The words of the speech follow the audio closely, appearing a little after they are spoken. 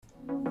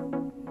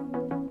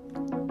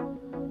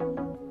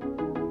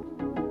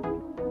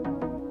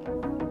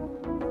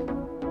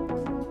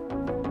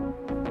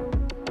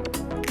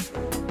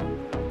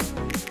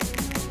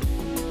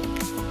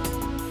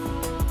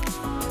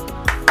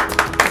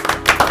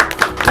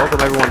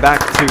Welcome everyone back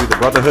to the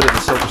Brotherhood of the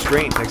Silver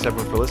Screen. Thanks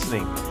everyone for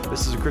listening.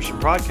 This is a Christian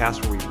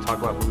podcast where we talk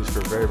about movies for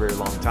a very, very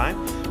long time.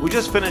 We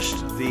just finished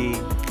the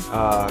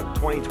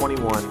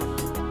 2021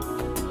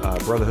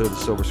 Brotherhood of the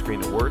Silver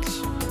Screen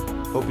Awards.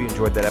 Hope you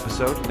enjoyed that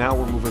episode. Now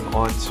we're moving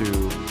on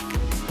to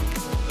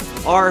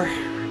our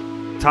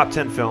top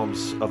 10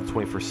 films of the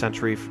 21st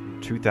century from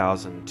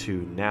 2000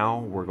 to now.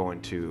 We're going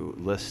to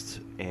list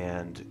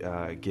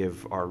and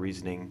give our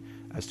reasoning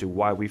as to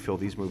why we feel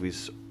these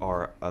movies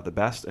are the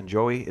best. And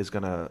Joey is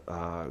going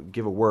to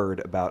give a word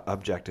about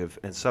objective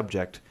and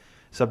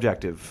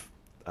subjective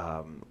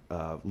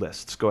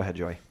lists. Go ahead,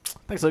 Joey.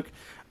 Thanks, Luke.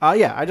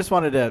 I just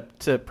wanted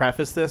to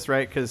preface this,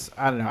 right? Because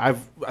I don't know,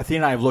 Athena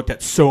and I have looked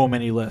at so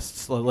many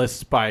lists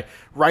by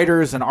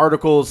writers and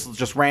articles,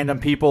 just random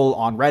people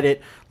on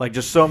Reddit, like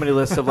just so many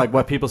lists of like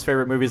what people's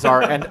favorite movies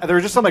are, and there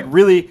are just some like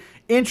really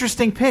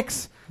interesting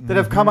picks that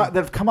have come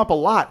up a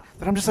lot.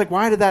 That I'm just like,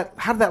 how did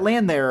that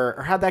land there,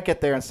 or how did that get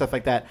there, and stuff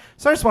like that.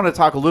 So I just wanted to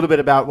talk a little bit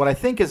about what I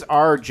think is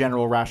our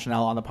general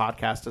rationale on the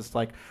podcast as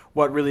like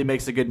what really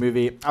makes a good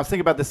movie. I was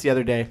thinking about this the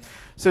other day.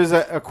 So there's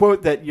a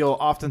quote that you'll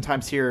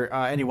oftentimes hear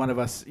any one of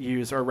us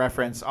use or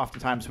reference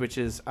oftentimes, which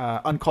is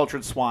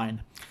uncultured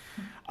swine.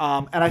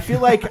 And I feel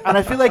like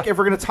if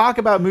we're going to talk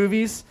about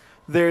movies,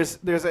 there's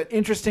an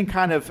interesting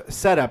kind of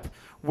setup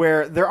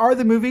where there are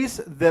the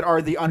movies that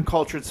are the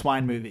uncultured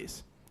swine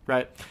movies,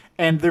 right?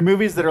 And they're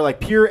movies that are like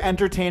pure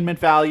entertainment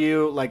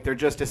value, like they're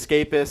just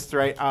escapists,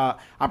 right?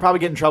 I'm probably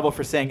getting in trouble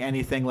for saying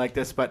anything like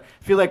this, but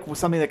I feel like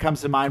something that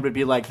comes to mind would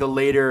be like the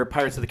later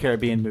Pirates of the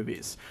Caribbean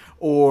movies,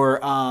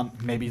 or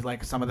maybe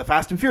like some of the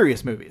Fast and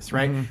Furious movies,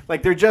 right? Mm-hmm.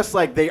 Like they're just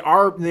like they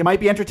might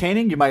be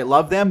entertaining, you might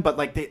love them, but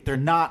like they're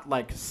not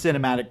like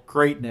cinematic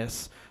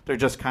greatness. They're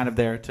just kind of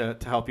there to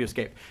help you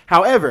escape.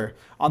 However,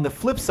 on the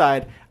flip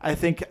side, I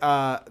think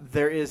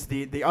there is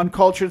the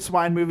uncultured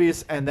swine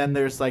movies, and then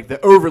there's like the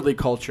overly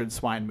cultured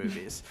swine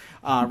movies,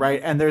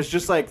 right? And there's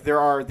just like there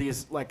are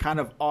these like kind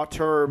of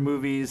auteur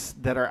movies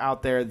that are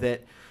out there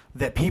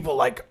that people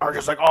like are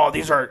just like, oh,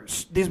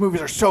 these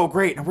movies are so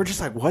great, and we're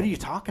just like, what are you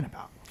talking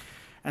about?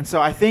 And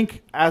so I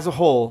think as a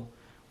whole,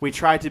 we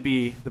try to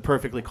be the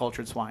perfectly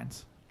cultured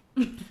swines,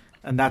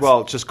 and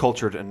that's just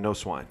cultured and no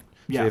swine.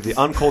 So yes. you have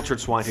the uncultured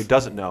swine who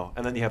doesn't know,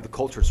 and then you have the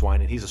cultured swine,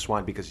 and he's a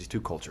swine because he's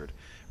too cultured,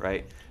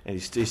 right? And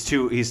he's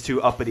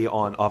too uppity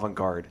on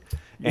avant-garde.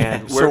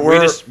 And we're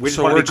just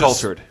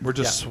cultured. We're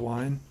just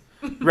swine.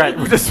 Right,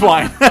 we're just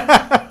swine.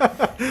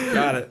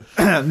 Got it.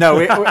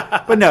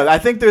 But no, I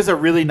think there's a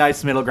really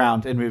nice middle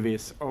ground in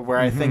movies where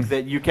I think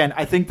that you can.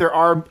 I think there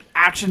are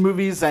action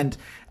movies and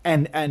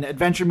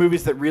adventure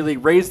movies that really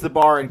raise the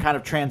bar and kind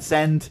of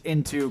transcend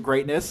into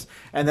greatness,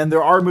 and then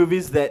there are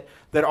movies that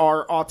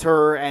are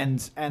auteur and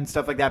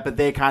stuff like that, but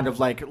they kind of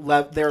like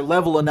they're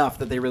level enough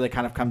that they really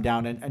kind of come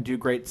down and do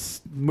great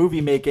movie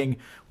making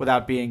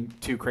without being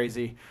too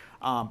crazy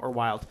or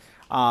wild.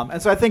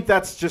 And so I think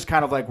that's just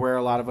kind of like where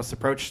a lot of us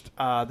approached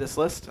this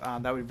list.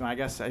 That would be my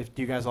guess. Do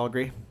you guys all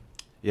agree?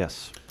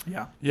 Yes.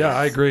 Yeah, yes.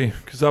 I agree,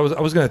 because I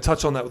was going to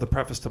touch on that with a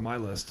preface to my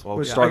list. Well,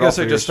 I guess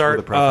I just start.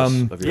 With the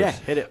preface of yours. Yeah,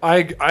 hit it.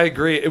 I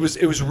agree. It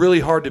was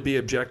really hard to be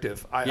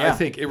objective. I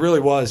think it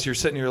really was. You're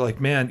sitting here like,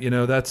 man,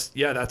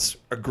 that's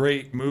a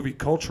great movie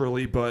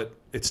culturally, but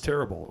it's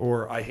terrible,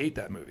 or I hate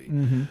that movie.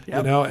 Mm-hmm.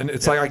 Yep. And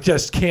it's like I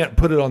just can't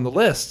put it on the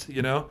list.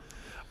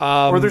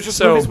 Or there's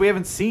just movies we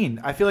haven't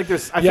seen. I feel like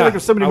there's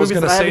so many movies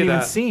that I haven't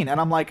even seen,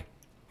 and I'm like,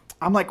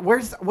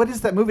 what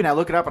is that movie? And I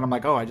look it up, and I'm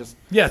like, oh, I just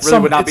really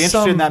would not be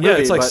interested in that movie. Yeah,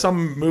 it's like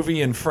some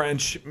movie in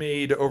French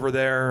made over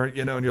there, and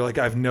you're like,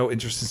 I have no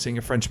interest in seeing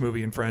a French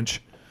movie in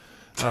French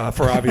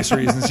for obvious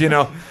reasons,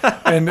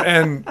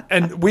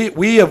 And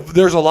we have,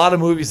 there's a lot of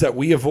movies that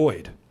we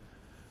avoid.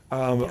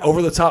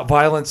 Over the top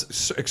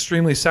violence,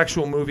 extremely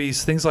sexual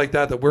movies, things like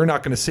that we're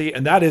not going to see,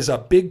 and that is a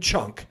big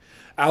chunk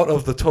out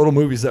of the total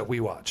movies that we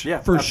watch. Yeah,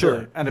 for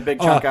absolutely. Sure. And a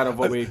big chunk out of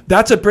what we...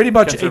 That's pretty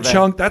much a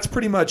chunk. That's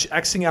pretty much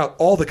Xing out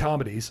all the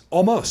comedies,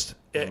 almost.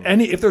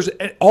 If there's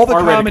all the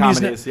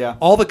comedies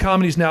all the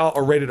comedies now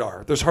are rated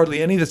R. There's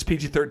hardly any that's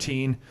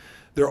PG-13.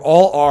 They're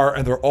all R,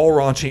 and they're all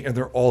raunchy, and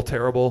they're all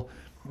terrible.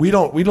 We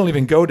don't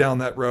even go down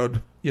that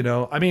road,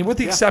 I mean, with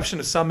the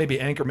exception of some, maybe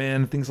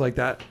Anchorman, things like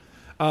that.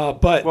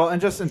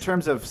 And just in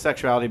terms of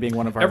sexuality being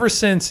one of our... Ever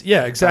since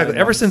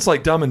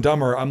like Dumb and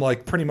Dumber, I'm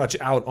like pretty much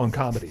out on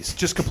comedies,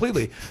 just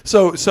completely.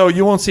 So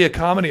you won't see a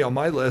comedy on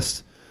my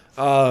list,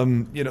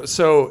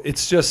 so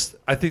it's just,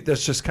 I think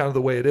that's just kind of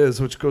the way it is,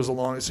 which goes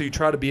along. So you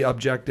try to be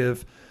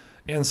objective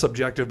and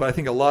subjective, but I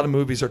think a lot of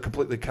movies are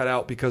completely cut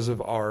out because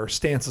of our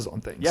stances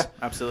on things. Yeah,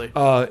 absolutely.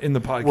 In the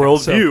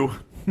podcast.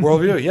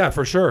 Worldview, yeah,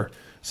 for sure.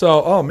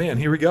 So, oh man,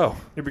 here we go.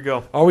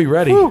 Are we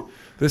ready? Woo.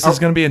 This is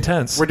going to be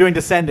intense. We're doing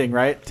descending,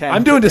 right? 10,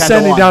 I'm doing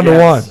descending down to 1.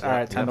 All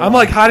right, 10 to I'm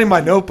 1. like hiding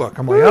my notebook.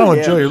 I'm like, I don't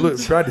want Joey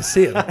to try to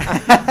see it.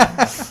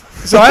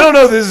 So I don't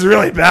know if this is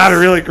really bad or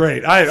really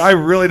great. I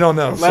really don't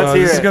know. Let's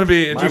hear this it. is going to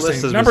be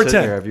interesting. Number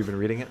 10. Have you been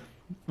reading it?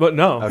 But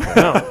no, okay.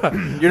 No.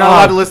 You're not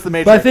allowed to list the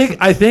Matrix.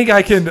 But I think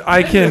I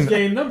can.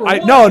 Game number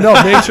 1. No,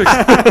 Matrix.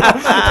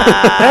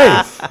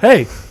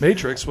 hey,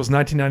 Matrix was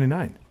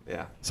 1999.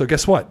 Yeah. So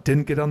guess what?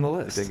 Didn't get on the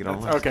list. Didn't get on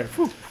the list. Okay.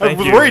 Whew. I Thank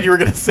was you. worried you were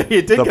going to say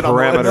it did The get on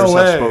the list. parameters No have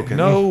way. spoken.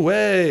 No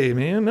way,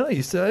 man. No,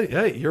 you said,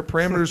 hey, your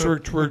parameters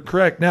were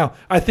correct. Now,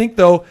 I think,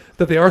 though,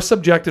 that they are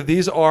subjective.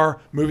 These are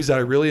movies that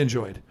I really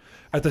enjoyed.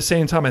 At the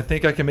same time, I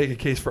think I can make a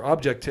case for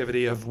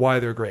objectivity of why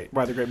they're great.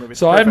 Why they're great movies.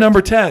 So I have Perfect.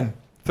 number 10,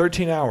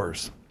 13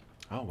 Hours.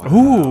 Oh, wow.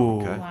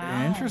 Ooh. Okay.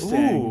 Wow.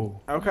 Interesting. Ooh.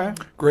 Okay.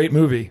 Great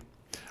movie.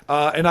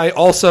 And I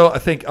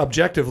think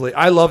objectively,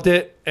 I loved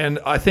it. And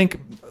I think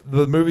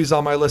the movies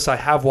on my list I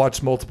have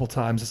watched multiple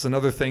times. It's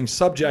another thing.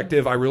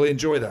 Subjective, I really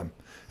enjoy them.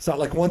 It's not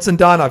like once and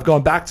done. I've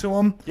gone back to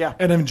them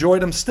and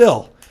enjoyed them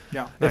still.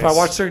 Yeah. If I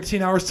watched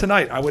 13 Hours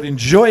tonight, I would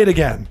enjoy it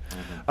again.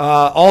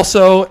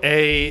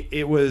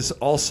 It was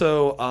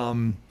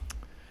also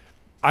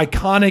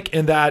iconic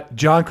in that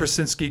John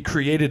Krasinski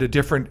created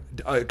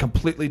a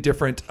completely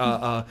different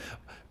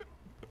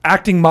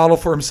acting model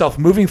for himself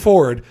moving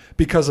forward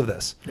because of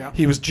this. Yeah.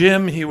 He was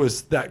Jim. He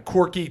was that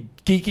quirky,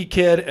 geeky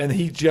kid, and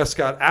he just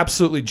got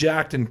absolutely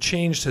jacked and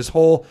changed his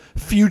whole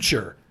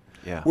future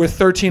with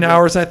 13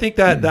 Hours. And I think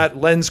that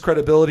lends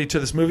credibility to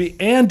this movie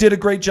and did a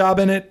great job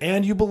in it,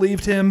 and you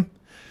believed him.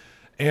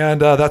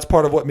 And that's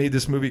part of what made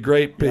this movie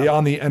great,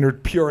 beyond the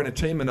pure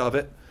entertainment of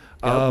it.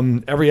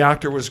 Every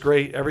actor was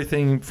great.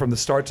 Everything from the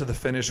start to the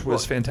finish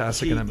was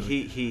fantastic in that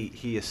movie.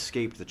 He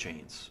escaped the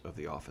chains of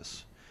The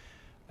Office.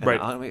 And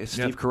Right.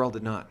 Steve Carell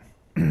did not.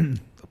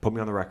 Put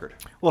me on the record.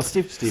 Well,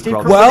 Steve Carell.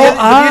 Carell. Well,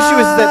 the issue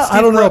is that I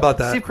don't know about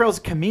that. Steve Carell's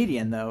a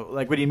comedian, though.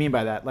 Like, what do you mean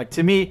by that? Like,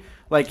 to me,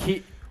 like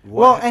he.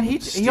 Well, and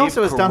he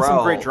also has done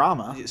some great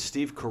drama.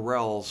 Steve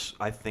Carell's,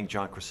 I think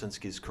John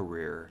Krasinski's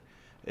career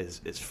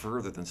is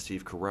further than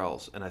Steve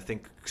Carell's, and I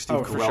think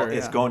Steve for Carell sure,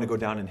 is yeah. going to go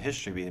down in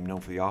history being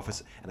known for The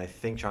Office, and I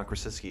think John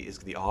Krasinski is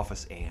The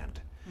Office and.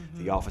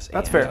 The Office.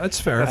 That's and. fair. That's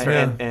fair.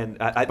 And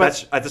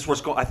that's where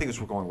it's going. I think it's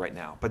where we're going right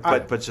now.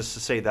 But just to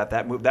say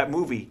that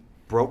movie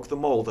broke the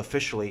mold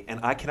officially, and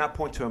I cannot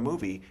point to a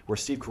movie where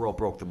Steve Carell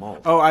broke the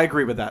mold. Oh, I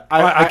agree with that.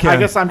 I can. I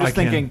guess I'm just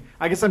I can. thinking.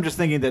 I guess I'm just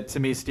thinking that to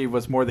me, Steve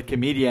was more the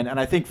comedian, and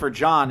I think for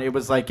John, it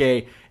was like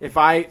if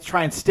I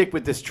try and stick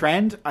with this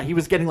trend, he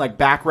was getting like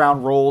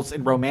background roles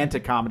in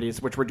romantic comedies,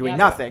 which were doing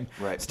nothing.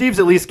 Right. Steve's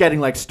at least getting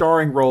like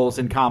starring roles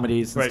in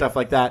comedies and Right. stuff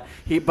like that.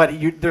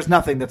 There's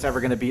nothing that's ever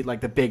going to beat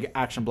like the big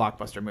action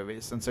blockbuster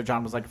movies, and so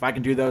John was like, if I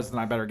can do those, then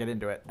I better get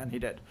into it, and he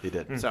did. He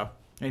did. So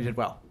and he did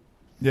well.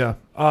 Yeah.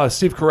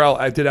 Steve Carell,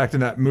 I did act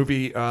in that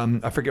movie.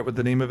 I forget what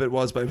the name of it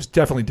was, but it was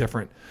definitely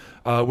different.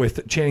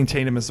 With Channing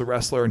Tatum as the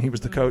wrestler, and he was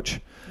the coach.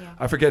 Yeah.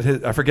 I forget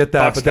that. But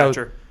that was,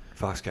 Foxcatcher.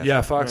 Foxcatcher.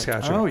 yeah,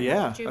 Foxcatcher. Oh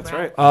yeah, Jude that's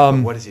Brown.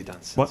 right. What has he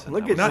done since then?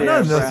 Look That at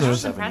was James Brown.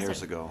 7 Impressive.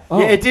 years ago.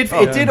 Yeah, it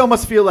did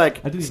almost feel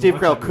like didn't Steve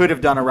even watch Carell that could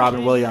have done a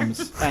Robin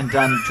Williams and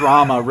done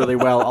drama really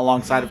well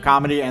alongside of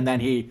comedy, and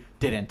then he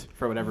didn't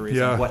for whatever reason.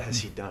 Yeah. What has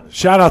he done?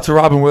 Shout out to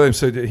Robin Williams.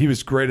 So he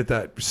was great at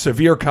that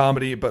severe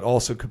comedy, but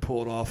also could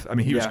pull it off. I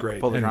mean, he was Yeah,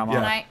 great. pull the And, drama yeah.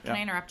 off. Can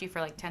I interrupt you for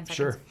like 10 seconds?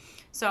 Sure.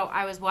 So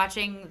I was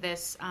watching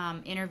this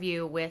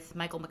interview with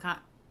Matthew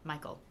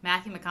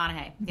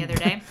McConaughey the other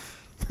day,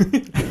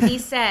 and he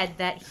said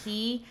that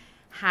he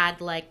had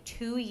like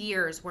 2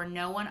 years where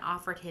no one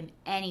offered him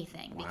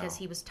anything because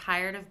he was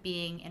tired of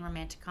being in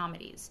romantic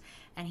comedies.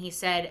 And he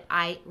said,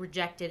 I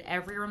rejected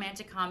every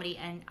romantic comedy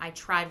and I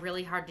tried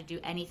really hard to do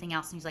anything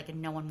else. And he's like, and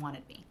no one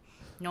wanted me.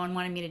 No one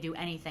wanted me to do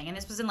anything. And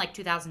this was in like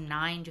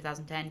 2009,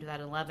 2010,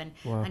 2011,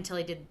 until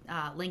he did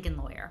Lincoln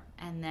Lawyer.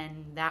 And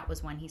then that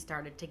was when he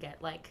started to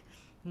get like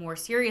more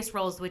serious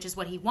roles, which is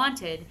what he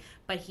wanted.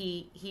 But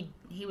he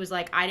was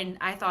like,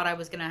 I thought I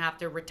was going to have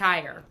to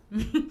retire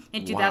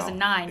in 2009,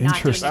 not doing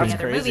Interesting. any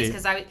That's other movies. crazy.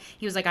 Because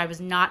he was like, I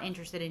was not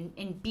interested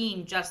in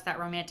being just that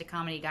romantic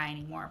comedy guy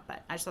anymore.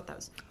 But I just thought that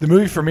was... The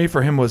movie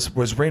for him was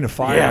Reign of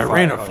Fire. Yeah,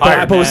 Reign of But-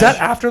 Fire, But was man.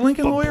 that after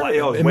Lincoln Lawyer?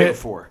 It was way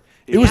before.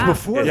 It was Yeah.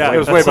 before. Yeah, It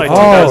was that's way like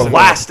before. 2000.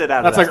 Blasted out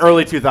of That's that like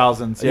early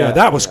 2000s. Yeah, Yeah,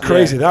 that was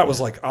crazy. Yeah. That was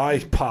like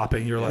eye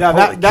popping. You're like, Now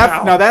holy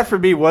cow. that for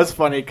me was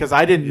funny because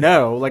I didn't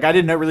know, like I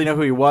didn't really know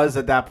who he was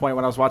at that point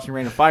when I was watching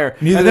Reign of Fire.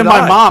 Neither and then did my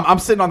I. mom, I'm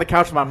sitting on the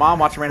couch with my mom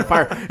watching Reign of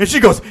Fire, and she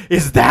goes,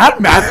 "Is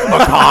that Matthew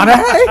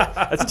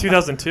McConaughey?" That's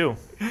 2002.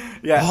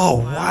 Yeah. Oh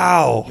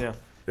wow.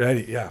 Yeah.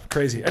 Yeah,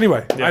 crazy.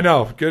 Anyway, Yeah. I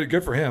know.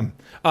 Good for him.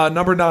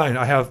 Number 9,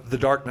 I have The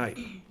Dark Knight.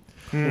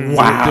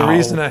 Wow. The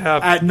reason I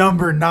have At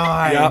number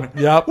 9.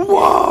 Yep.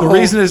 Whoa. The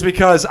reason is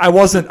because I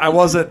wasn't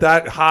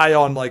that high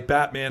on like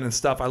Batman and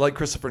stuff. I like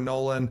Christopher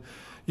Nolan.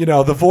 You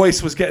know, the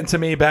voice was getting to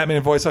me,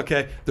 Batman voice.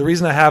 Okay. The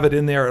reason I have it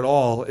in there at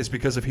all is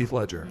because of Heath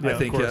Ledger. Yeah, I of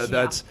think course.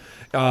 that's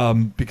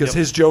because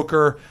his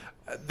Joker.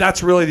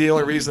 That's really the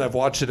only reason I've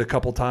watched it a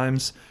couple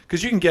times.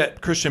 Because you can get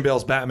Christian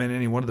Bale's Batman in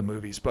any one of the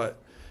movies, but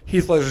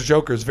Heath Ledger's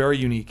Joker is very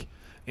unique,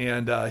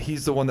 and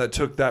he's the one that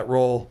took that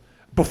role.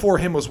 Before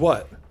him was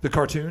what? The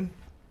cartoon.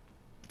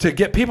 To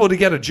get people to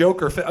get a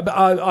Joker,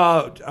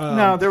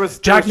 No, there was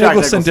Jack Jack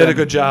Nicholson did a Nicholson.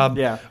 good job.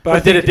 Yeah, I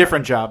but did a think-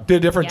 different job. Did a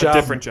different Yeah. job.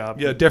 Different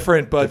job. Yeah,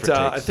 different. But Different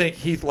I takes. think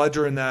Heath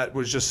Ledger in that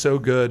was just so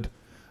good.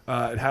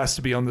 It has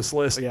to be on this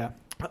list. Yeah.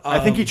 I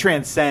think he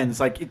transcends,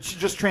 like, it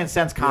just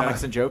transcends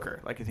comics and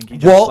Joker. Like, I think he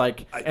just,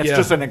 it's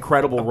just an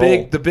incredible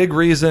role. The big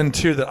reason,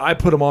 too, that I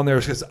put him on there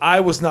is because I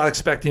was not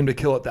expecting him to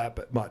kill it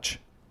that much.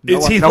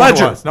 It's Heath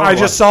Ledger. I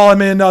just saw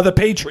him in The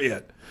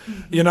Patriot.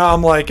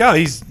 I'm like, oh,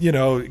 he's,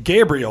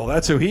 Gabriel.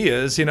 That's who he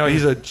is.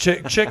 He's a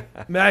chick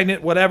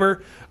magnet,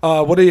 whatever.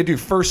 What do you do?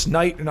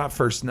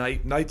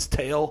 Knight's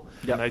Tale.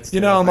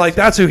 Yeah. I'm like,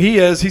 that's who he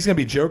is. He's going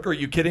to be Joker. Are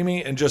you kidding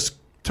me? And just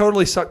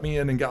totally sucked me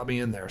in and got me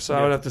in there. So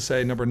I would have to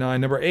say number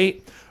 9. Number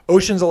 8,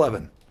 Ocean's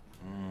 11.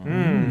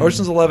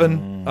 Ocean's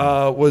 11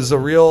 was a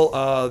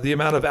real, the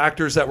amount of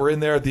actors that were in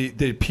there,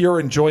 the pure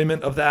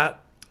enjoyment of that,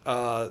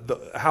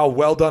 how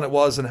well done it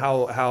was, and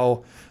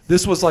how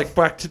this was like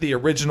back to the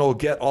original,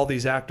 get all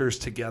these actors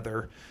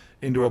together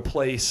into a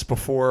place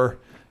before,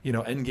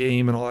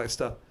 Endgame and all that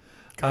stuff.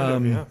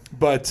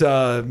 But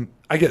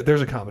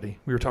there's a comedy.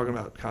 We were talking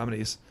about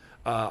comedies.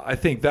 I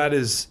think that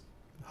is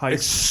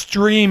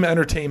extreme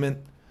entertainment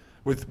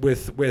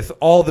with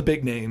all the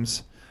big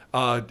names,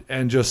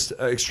 and just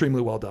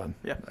extremely well done.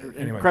 Yeah,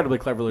 anyway. Incredibly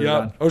cleverly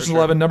done. Ocean's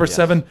 11, number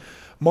 7,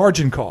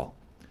 Margin Call.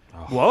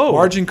 Whoa.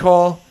 Margin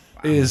Call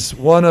is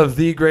one of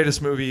the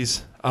greatest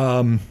movies.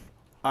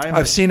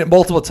 I've seen it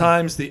multiple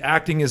times. The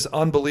acting is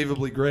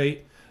unbelievably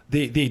great.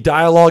 The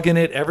dialogue in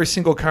it, every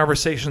single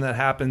conversation that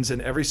happens,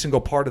 and every single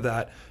part of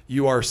that,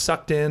 you are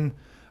sucked in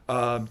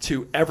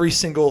to every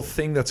single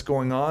thing that's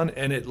going on,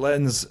 and it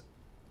lends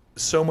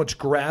so much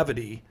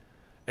gravity,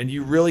 and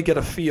you really get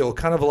a feel,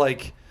 kind of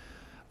like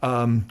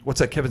what's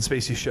that Kevin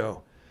Spacey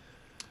show?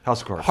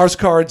 House of Cards. House of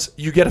Cards.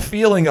 You get a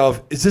feeling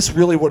of, is this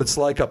really what it's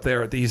like up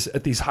there at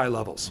these high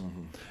levels?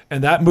 Mm-hmm.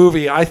 And that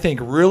movie, I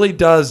think, really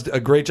does a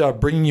great job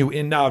bringing you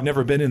in. Now, I've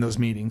never been in those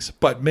meetings,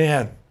 but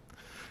man,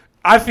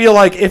 I feel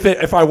like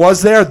if I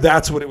was there,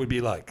 that's what it would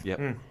be like.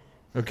 Yep.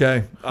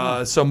 Okay.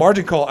 So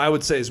Margin Call, I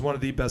would say, is one of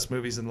the best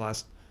movies in the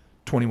last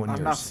 21 years.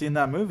 I've not seen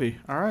that movie.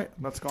 All right.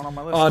 That's going on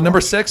my list.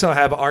 Number 6, I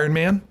have Iron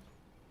Man.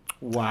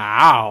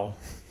 Wow.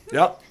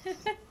 Yep.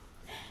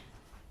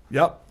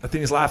 I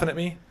think he's laughing at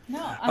me.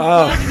 No,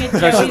 I'm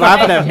She's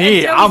laughing at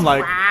me. I'm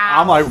like,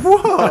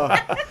 whoa.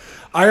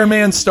 Iron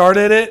Man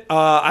started it.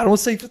 I don't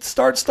say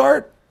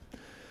start.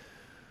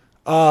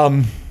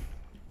 That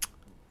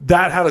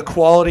had a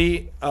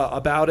quality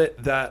about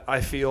it that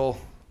I feel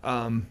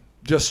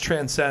just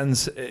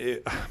transcends.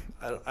 I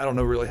don't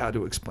know really how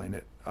to explain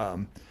it.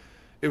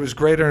 It was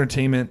great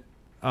entertainment,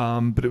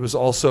 but it was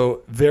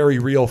also very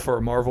real for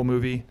a Marvel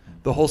movie.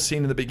 The whole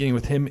scene in the beginning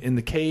with him in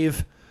the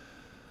cave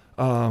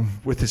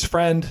with his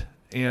friend,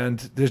 and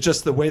there's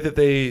just the way that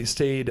they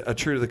stayed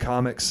true to the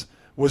comics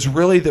was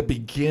really the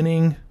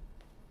beginning.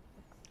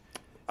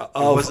 It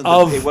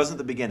wasn't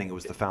the beginning. It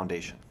was the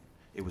foundation.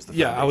 It was the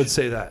foundation. I would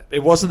say that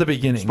it wasn't the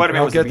beginning.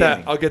 Spider-Man was the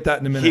beginning. I'll get that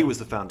in a minute. He was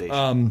the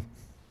foundation.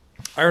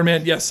 Iron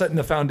Man, setting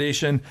the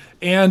foundation,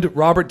 and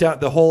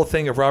the whole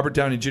thing of Robert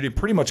Downey Jr.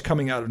 pretty much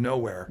coming out of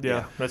nowhere.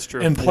 Yeah, that's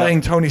true. And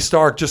playing Tony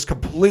Stark just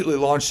completely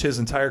launched his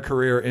entire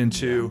career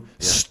into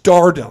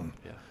stardom.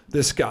 Yeah.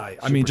 This guy,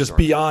 I mean, just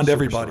beyond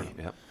everybody.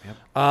 Yep.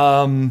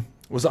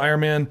 Was Iron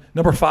Man.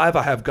 Number 5,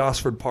 I have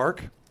Gosford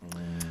Park.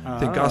 I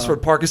think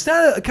Gosford Park is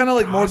that kind of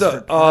like more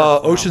the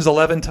Ocean's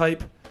 11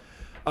 type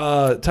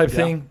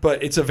thing,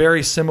 but it's a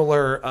very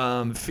similar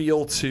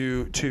feel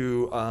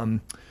to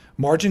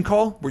Margin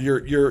Call, where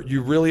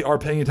you really are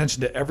paying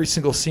attention to every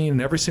single scene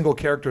and every single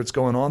character that's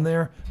going on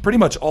there. Pretty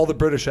much all the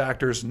British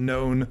actors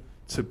known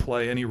to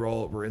play any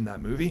role were in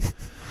that movie.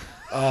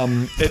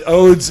 It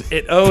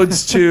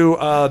odes to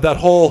that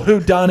whole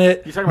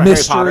whodunit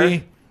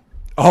mystery.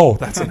 Oh,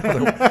 that's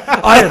another one.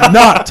 I am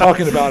not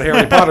talking about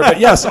Harry Potter, but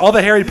yes, all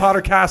the Harry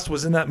Potter cast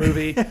was in that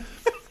movie,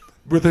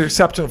 with the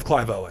exception of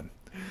Clive Owen.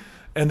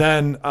 And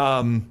then,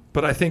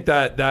 but I think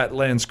that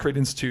lends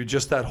credence to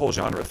just that whole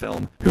genre of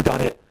film,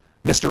 whodunit,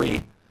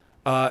 mystery,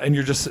 and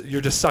you're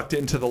just sucked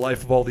into the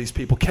life of all these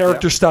people.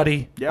 Character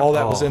study, all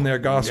that was in there.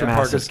 Gosford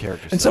Park.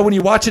 And so when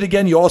you watch it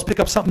again, you always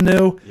pick up something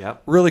new.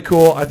 Yep. Really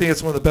cool. I think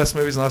it's one of the best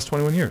movies in the last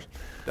 21 years.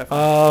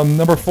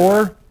 Number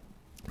 4,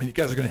 and you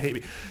guys are going to hate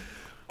me.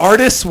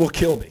 Artists will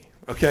kill me.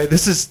 Okay,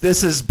 this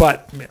is,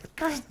 but man,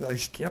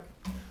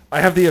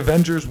 I have the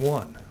Avengers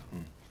 1,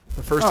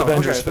 the first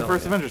Avengers film. The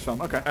first Avengers film.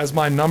 Okay. As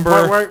my number.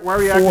 Why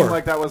are you 4. acting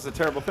like that was a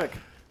terrible pick?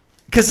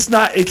 Because it's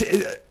not.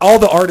 All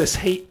the artists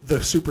hate the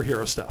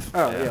superhero stuff.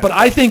 Oh, yeah. But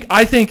I think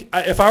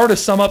if I were to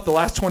sum up the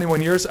last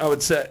 21 years, I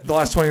would say the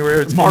last 20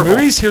 years Marvel.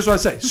 Movies. Here's what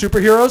I'd say: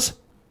 superheroes,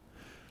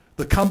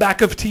 the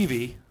comeback of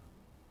TV,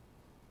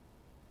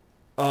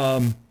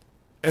 and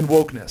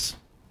wokeness.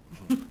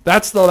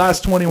 That's the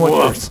last 21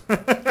 years.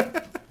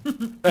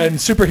 And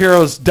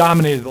superheroes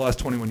dominated the last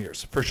 21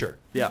 years, for sure.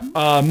 Yeah.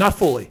 Not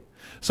fully.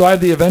 So I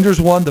have the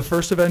Avengers 1, the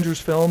first Avengers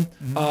film,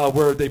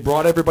 where they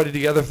brought everybody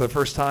together for the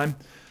first time,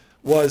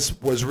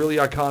 was really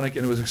iconic,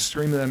 and it was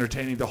extremely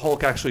entertaining. The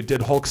Hulk actually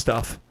did Hulk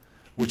stuff,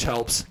 which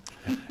helps.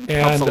 And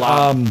Helps a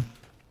lot.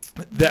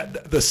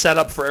 the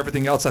setup for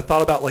everything else, I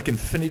thought about like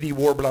Infinity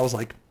War, but I was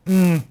like,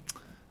 I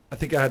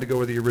think I had to go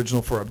with the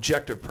original for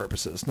objective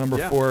purposes. Number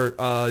 4,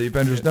 the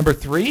Avengers. Number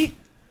 3,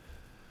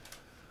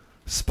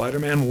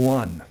 Spider-Man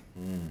 1.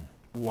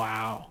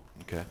 Wow.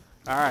 Okay.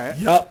 All right.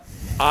 Yep.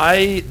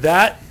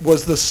 That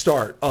was the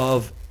start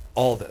of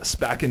all this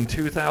back in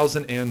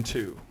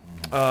 2002.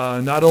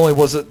 Not only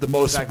was it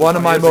Exactly one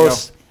of 20 my years ago.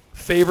 most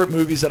favorite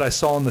movies that I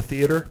saw in the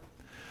theater,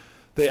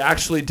 they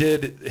actually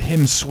did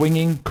him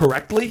swinging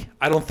correctly.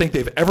 I don't think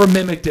they've ever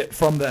mimicked it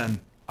from then.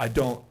 I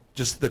don't.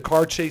 Just the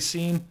car chase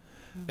scene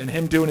and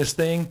him doing his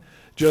thing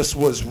just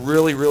was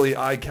really, really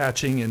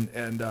eye-catching.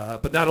 And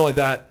but not only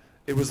that,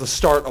 it was the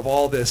start of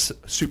all this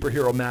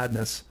superhero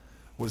madness.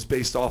 Was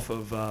based off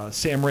of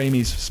Sam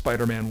Raimi's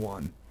Spider-Man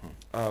 1,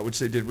 which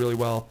they did really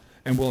well,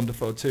 and Willem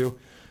Dafoe too.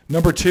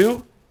 Number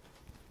 2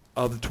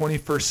 of the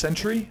 21st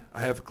century,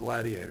 I have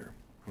Gladiator.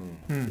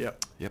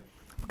 Yep.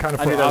 Kind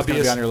of I for knew that was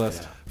going to obvious be on your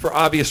list. for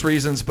obvious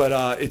reasons,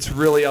 but it's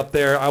really up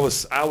there. I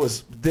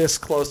was this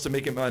close to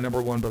making my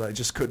number 1, but I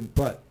just couldn't.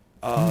 But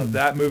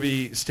that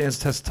movie stands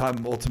the test of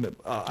time. Ultimate.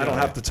 I don't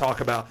have to talk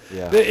about.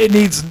 Yeah.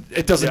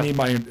 It doesn't Yeah.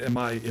 need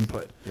my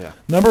input. Yeah.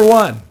 Number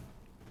 1,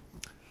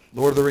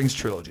 Lord of the Rings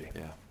trilogy.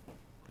 Yeah.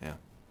 Yeah.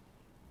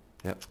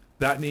 Yep.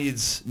 That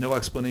needs no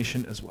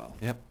explanation as well.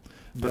 Yep.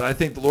 But I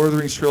think the Lord of the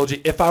Rings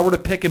trilogy, if I were to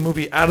pick a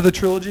movie out of the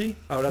trilogy,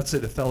 I would have to say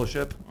The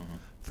Fellowship,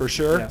 for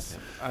sure. Yes.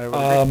 I would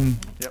agree.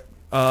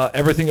 Yep.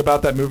 Everything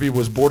about that movie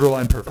was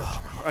borderline perfect.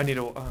 I need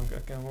to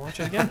watch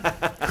it again.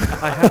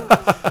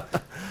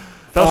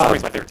 Fellowship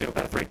is my favorite too,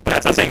 out of 3. But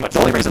that's not saying much. The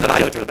only reason that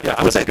I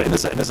would say, and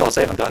this is all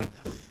say I'm done.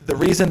 The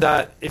reason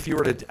that if you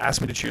were to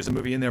ask me to choose a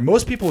movie in there,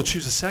 most people would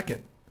choose a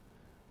second,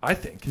 I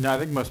think. No, I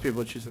think most people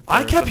would choose the third.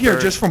 I kept The hearing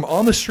third. just from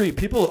on the street,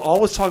 people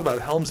always talk about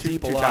Helm's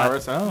Deep a Two lot.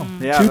 Towers. Oh,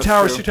 yeah. Two that's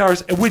Towers, true. Two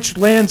Towers, which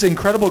lands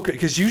incredible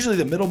because usually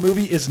the middle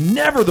movie is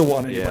never the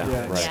one anybody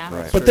Yeah. likes. Yeah.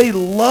 Right. But they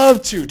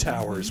love Two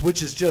Towers,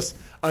 which is just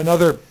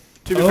another.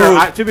 To be fair,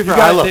 you I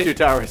got- love they- Two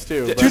Towers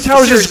too. Two but-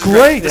 Towers is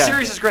great. The Yeah.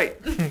 series is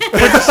great.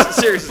 The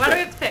series is Why do we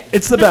great. have to pick?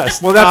 It's the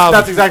best. Well,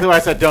 that's exactly why I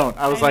said don't.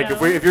 I was I like, know.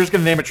 if you're just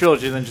gonna name a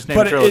trilogy, then just name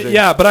a But trilogy.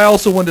 but I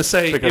also wanted to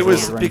say Because it of was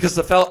Lord of the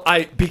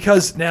Rings.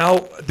 because now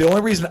the only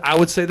reason I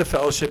would say the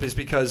Fellowship is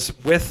because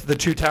with the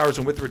Two Towers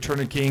and with the Return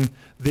of the King,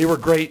 they were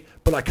great,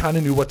 but I kind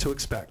of knew what to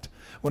expect.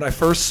 When I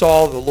first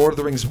saw the Lord of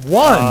the Rings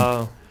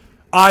 1,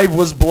 I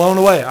was blown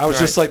away. I was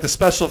just like the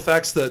special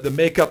effects, the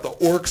makeup, the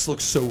orcs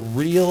look so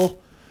real,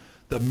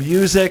 the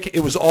music. It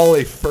was all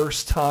a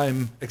first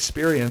time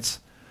experience.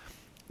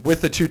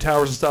 With the Two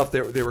Towers and stuff,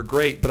 they were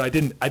great, but I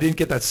didn't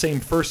get that same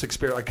first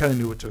experience. I kind of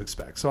knew what to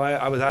expect. So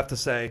I would have to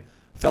say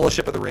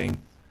Fellowship of the Ring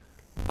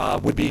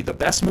would be the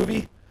best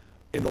movie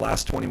in the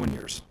last 21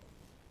 years.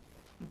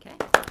 Okay.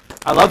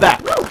 I love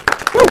that.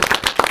 Woo!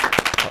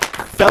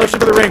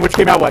 Fellowship of the Ring, which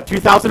came out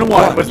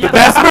 2001, was the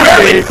best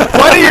movie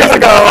 20 years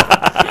ago.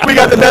 We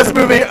got the best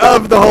movie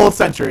of the whole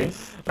century,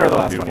 or the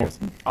last 20 years.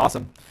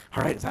 Awesome.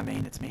 All right, is that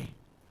Maine? It's me.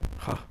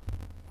 Huh.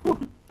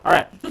 Whew. All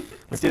right,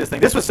 let's do this thing.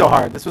 This was so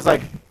hard. This was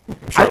like,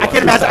 I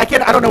can't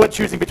imagine. I don't know what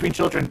choosing between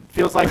children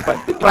feels like, but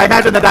I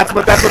imagine that's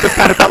what this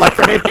kind of felt like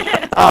for me.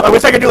 I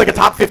wish I could do like a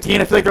top 15.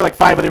 I feel like there are like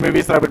 5 other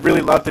movies that I would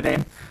really love to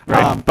name,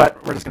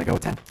 but we're just gonna go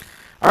with 10.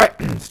 All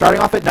right,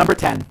 starting off at number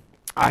 10,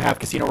 I have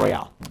Casino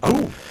Royale.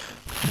 Oh,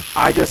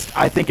 I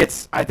think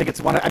it's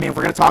one. I mean, if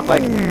we're gonna talk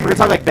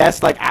like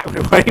best. Like,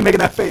 why are you making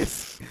that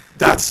face?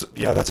 that's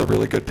a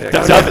really good pick.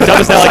 Dub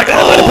is now like,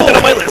 oh, put it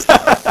on my list.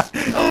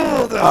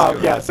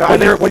 Yeah. So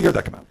What year did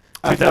that come out?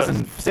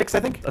 2006, I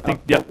think.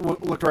 Yep.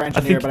 Looked our I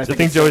engineer, think, but I I think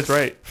think it's Joey's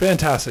right.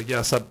 Fantastic.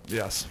 Yes,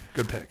 yes,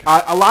 good pick.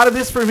 a lot of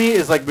this for me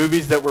is like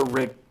movies that were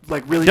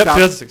like really Yep,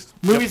 2006.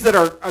 movies that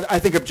are I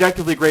think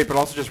objectively great, but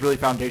also just really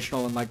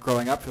foundational and like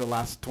growing up for the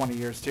last 20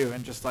 years too,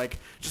 and just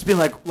being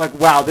like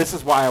wow, this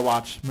is why I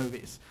watch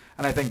movies.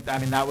 And I think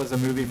that was a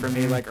movie for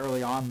me like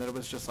early on that it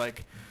was just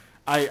like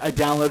I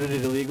downloaded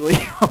it illegally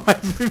on my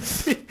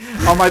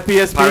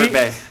PSP. Pirate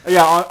Bay.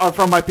 Yeah,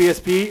 from my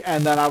PSP,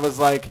 and then I was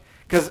like,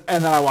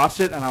 and then I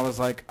watched it, and I was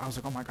like,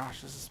 oh my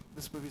gosh, this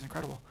movie's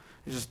incredible.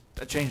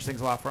 It changed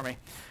things a lot for me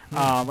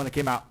when it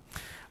came out.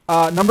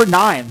 Number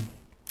 9,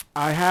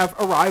 I have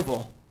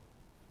Arrival.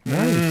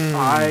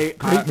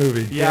 Great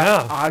movie.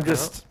 Yeah, Yeah. I'm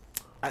just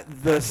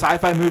the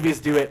sci-fi movies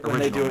do it when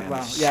they do Original, it man.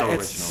 well. It's Yeah, so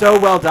it's original. so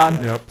well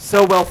done, Yep.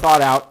 so well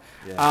thought out.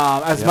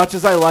 Yeah. As much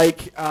as I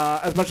like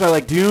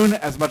Dune,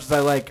 as much as I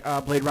like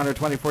Blade Runner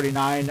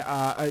 2049,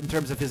 in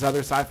terms of his other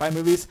sci-fi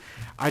movies,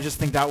 I just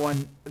think that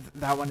one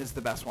is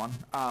the best one,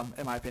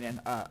 in my opinion.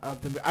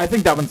 I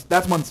think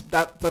that's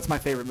my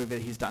favorite movie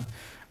that he's done.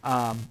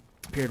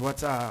 Period.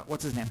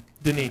 What's his name?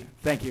 Denis.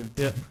 Thank you,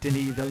 Yeah.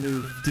 Denis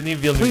Villeneuve. Denis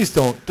Villeneuve. Please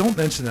don't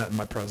mention that in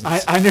my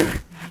presence. I knew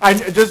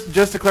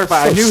just to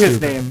clarify, So I knew his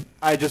stupid. name.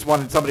 I just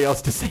wanted somebody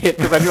else to say it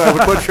because I knew I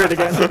would butcher it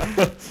again.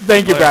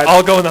 Thank you, Brad.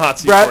 I'll go in the hot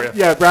seat for you. Brad,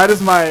 yeah, Brad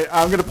is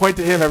I'm going to point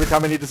to him every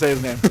time I need to say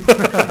his name.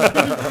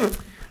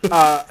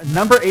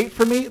 Number 8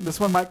 for me. This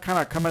one might kind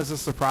of come as a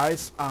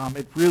surprise.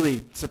 It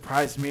really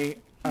surprised me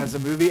as a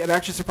movie. It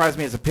actually surprised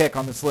me as a pick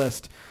on this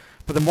list.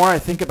 But the more I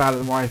think about it,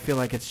 the more I feel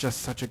like it's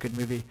just such a good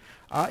movie.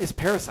 Is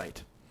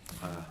Parasite.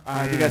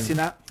 Have you guys seen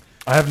that?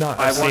 I have not.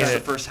 I I've seen watched the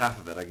it. first half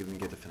of it. I didn't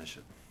get to finish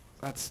it.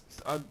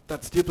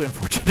 That's deeply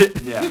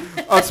unfortunate. Yeah.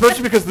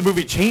 Especially because the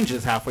movie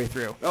changes halfway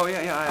through. Oh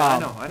yeah, I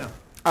know.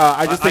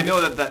 I just think I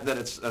know that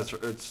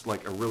it's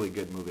like a really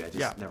good movie. I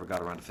just never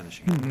got around to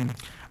finishing it.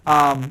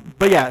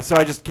 But yeah,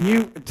 so can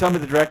you tell me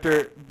the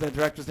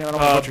director's name? I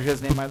don't want to butcher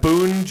his name.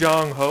 Boon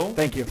Jong-ho.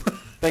 Thank you.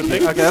 Thank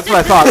you. Okay, that's what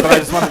I thought, but I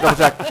just wanted to double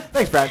check.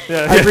 Thanks, Brad.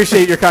 I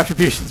appreciate your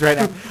contributions right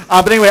now.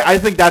 But anyway, I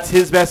think that's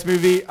his best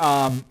movie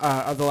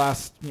of the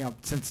last,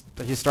 since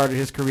he started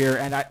his career,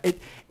 and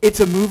it's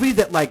a movie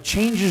that like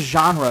changes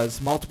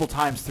genres multiple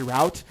times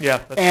throughout.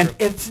 Yeah,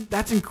 that's true.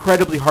 That's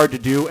incredibly hard to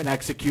do and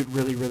execute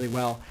really, really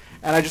well.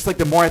 And I just like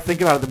the more I think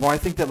about it, the more I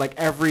think that like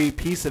every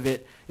piece of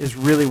it is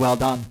really well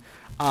done.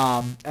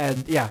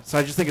 And yeah, so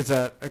I just think it's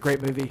a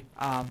great movie.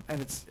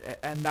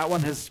 And that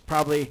one has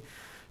probably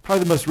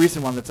the most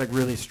recent one that's like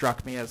really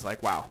struck me as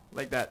like, wow,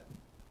 like that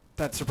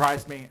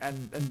surprised me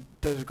and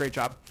does a great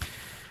job.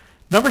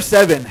 Number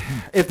 7,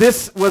 if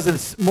this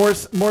was more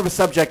of a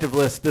subjective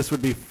list, this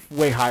would be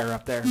way higher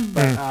up there.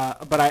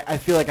 But I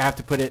feel like I have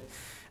to put it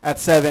at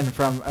 7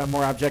 from a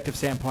more objective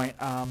standpoint.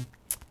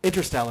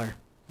 Interstellar.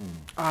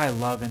 I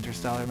love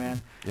Interstellar,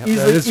 man. Yep.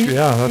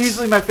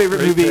 Easily my favorite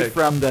movie pick.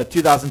 from the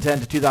 2010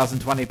 to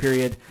 2020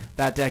 period,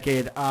 that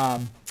decade,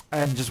 and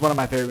just one of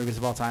my favorite movies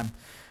of all time.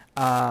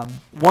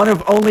 One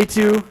of only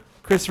 2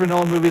 Christopher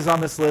Nolan movies on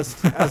this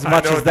list, as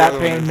much as that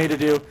pained me to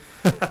do.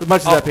 As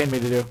much as that pained me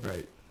to do.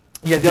 Right.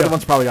 Yeah, the other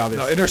one's probably obvious.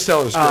 No,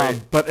 Interstellar's great.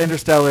 But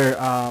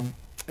Interstellar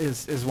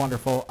is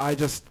wonderful.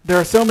 There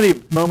are so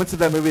many moments of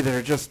that movie that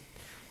are just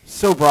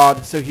so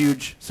broad, so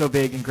huge, so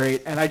big and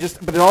great. And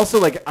but it also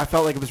like I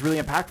felt like it was really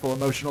impactful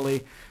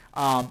emotionally,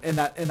 in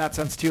that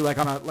sense too, like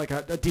on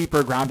a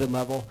deeper, grounded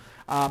level.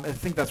 I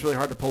think that's really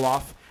hard to pull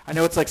off. I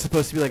know it's like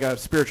supposed to be like a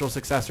spiritual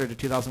successor to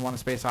 2001: A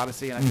Space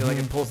Odyssey, and I feel like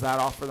it pulls that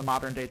off for the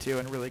modern day too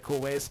in really cool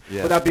ways,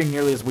 without being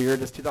nearly as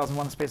weird as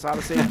 2001: A Space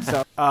Odyssey.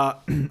 So,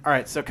 all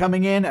right. So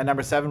coming in at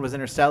number 7 was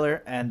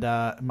Interstellar, and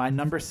my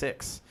number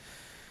 6,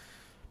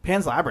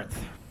 Pan's Labyrinth.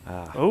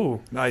 Oh,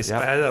 nice.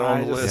 I had that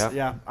on the list.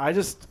 Yeah, I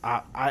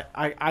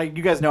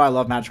you guys know I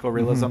love magical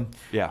realism.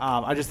 Yeah.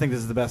 I just think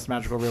this is the best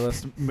magical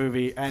realist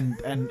movie, and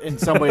in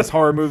some ways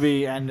horror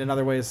movie, and in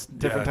other ways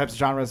different types of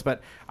genres.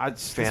 But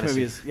this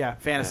movie is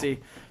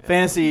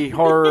fantasy,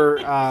 horror,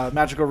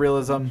 magical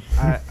realism.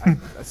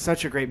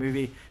 Such a great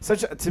movie.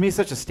 To me,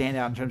 such a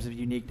standout in terms of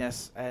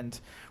uniqueness, and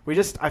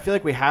I feel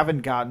like we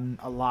haven't gotten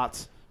a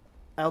lot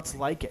else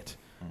like it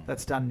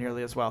that's done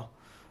nearly as well.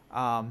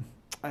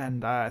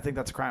 And I think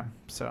that's a crime.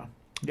 So,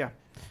 yeah.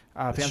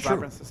 Pan's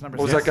Labyrinth is number 6.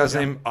 What was that guy's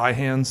name? Eyes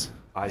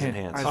and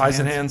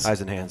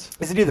Hands.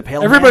 Isn't he the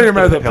Pale Everybody Man?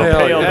 remembers the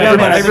Pale Man.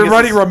 Man.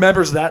 Everybody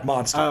remembers that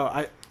monster.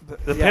 Oh,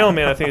 The Pale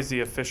Man, I think, is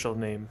the official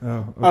name.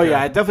 Oh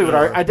yeah, I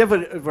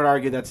definitely would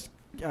argue that's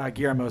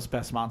Guillermo's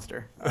best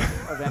monster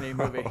of any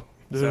movie.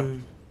 So,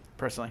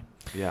 personally.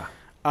 Yeah.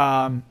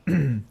 All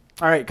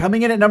right,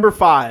 coming in at number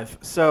 5.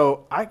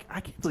 So I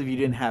can't believe you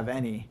didn't have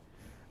any.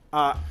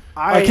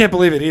 I can't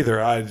believe it either.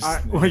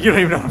 Well, you don't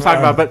even know what I'm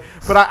talking about,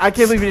 but I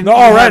can't believe you didn't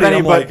already have any.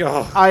 I'm But like,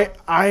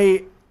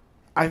 oh.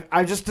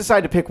 I just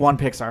decided to pick one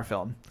Pixar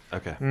film.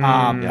 Okay. And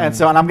I'm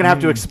going to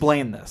have to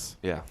explain this.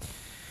 Yeah.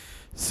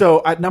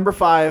 So at number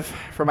 5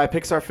 for my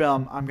Pixar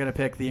film, I'm going to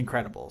pick The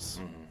Incredibles.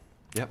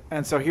 Yep.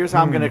 And so here's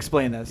how I'm going to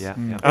explain this. Yeah.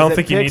 I don't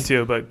think you need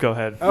to, but go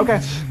ahead. Okay.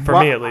 For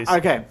me, at least.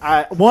 Okay.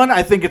 One,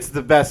 I think it's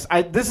the best.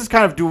 This is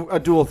kind of a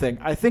dual thing.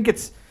 I think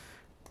it's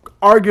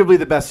arguably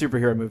the best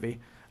superhero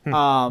movie.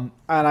 And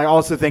I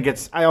also think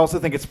it's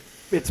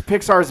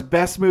Pixar's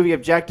best movie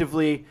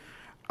objectively,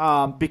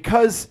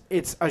 because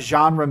it's a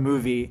genre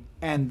movie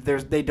and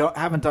they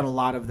haven't done a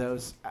lot of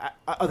those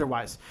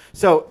otherwise.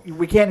 So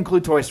we can't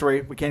include Toy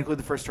Story. We can't include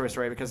the first Toy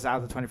Story because it's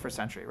out of the 21st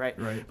century, right?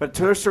 Right. But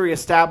Toy Story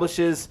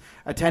establishes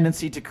a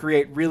tendency to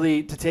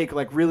take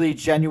like really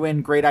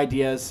genuine, great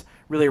ideas,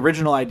 really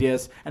original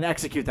ideas, and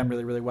execute them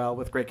really, really well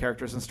with great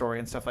characters and story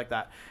and stuff like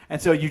that.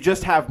 And so you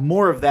just have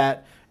more of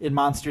that in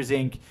Monsters,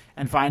 Inc.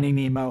 and Finding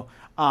Nemo.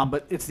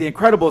 But it's The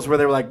Incredibles where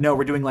they were like, no,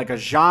 we're doing like a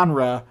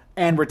genre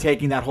and we're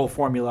taking that whole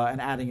formula and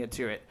adding it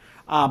to it.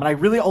 And I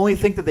really only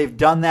think that they've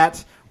done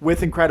that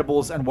with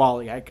Incredibles and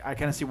WALL-E. I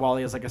kind of see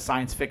WALL-E as like a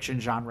science fiction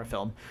genre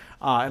film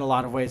in a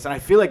lot of ways. And I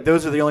feel like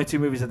those are the only 2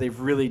 movies that they've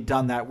really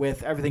done that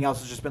with. Everything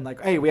else has just been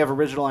like, hey, we have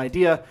original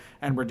idea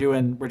and we're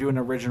doing an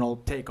original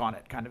take on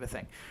it kind of a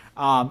thing.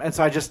 And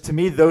so to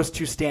me, those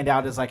 2 stand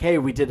out as like, hey,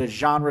 we did a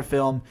genre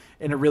film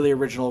in a really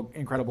original,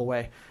 incredible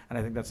way. And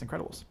I think that's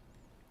Incredibles.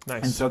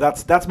 Nice. And so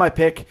that's my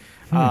pick.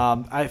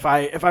 If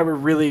I were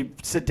really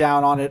sit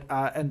down on it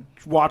and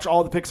watch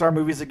all the Pixar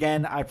movies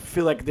again, I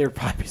feel like there'd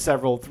probably be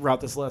several throughout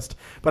this list.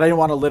 But I didn't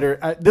want to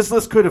litter. This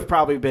list could have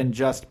probably been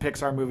just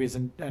Pixar movies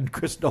and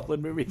Chris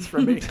Nolan movies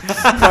for me.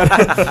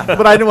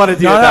 but I didn't want to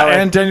do it that way.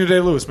 And Daniel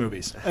Day-Lewis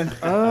movies. And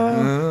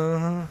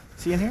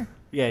is he in here?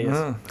 Yeah, he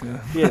is.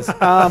 He is.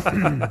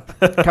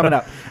 Coming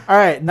up. All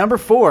right, number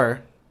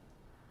 4,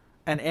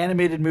 an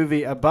animated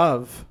movie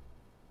above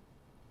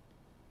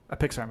A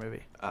Pixar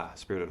movie.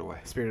 Spirited Away.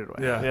 Spirited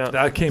Away. Yeah,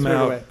 that came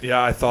Spirited out. Away.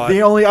 Yeah, I thought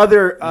The only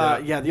other,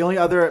 the only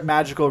other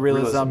magical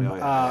realism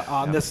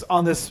on this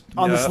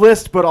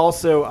list, but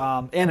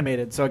also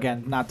animated. So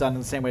again, not done in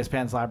the same way as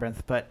Pan's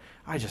Labyrinth, but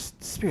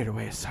Spirited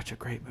Away is such a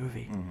great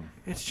movie.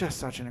 It's just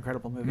such an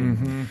incredible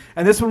movie.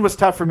 And this one was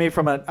tough for me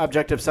from an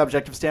objective,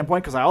 subjective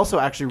standpoint because I also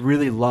actually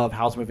really love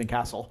Howl's Moving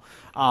Castle.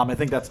 I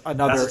think that's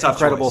another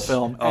incredible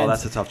film. Oh,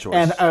 that's a tough choice.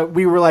 And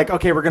we were like,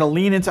 okay, we're going to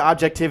lean into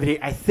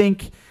objectivity. I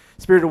think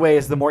Spirited Away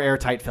is the more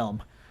airtight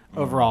film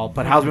overall,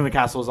 but Howl's Moving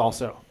Castle is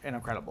also an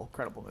incredible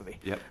movie.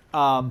 Yep.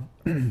 All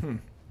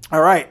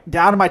right,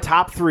 down to my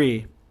top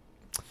 3.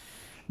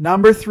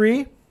 Number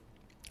 3,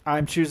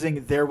 I'm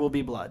choosing There Will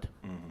Be Blood.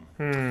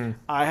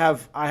 I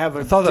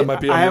thought that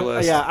might be on your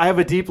list. Yeah, I have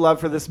a deep love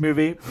for this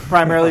movie,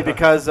 primarily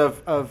because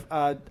of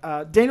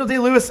Daniel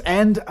Day-Lewis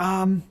and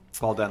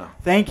Paul Dano.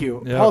 Thank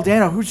you, Paul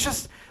Dano, who's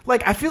just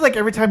like I feel like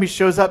every time he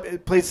shows up,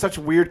 it plays such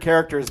weird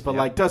characters, but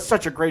like does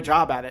such a great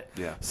job at it.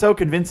 Yeah, so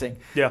convincing.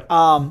 Yeah.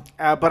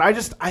 But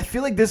I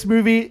feel like this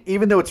movie,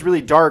 even though it's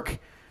really dark,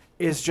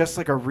 is just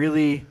like a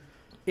really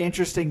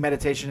interesting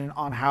meditation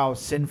on how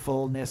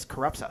sinfulness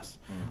corrupts us,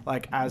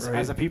 like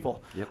as a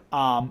people. Yep.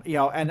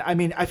 And I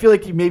mean, I feel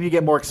like maybe you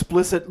get more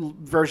explicit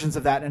versions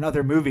of that in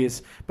other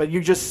movies, but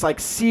you just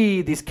like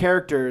see these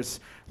characters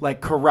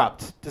like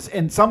corrupt,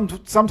 and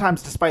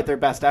sometimes despite their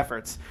best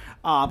efforts,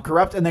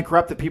 corrupt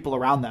the people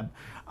around them.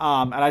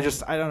 And I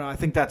don't know. I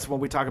think that's when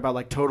we talk about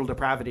like total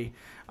depravity.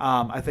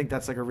 I think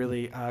that's like a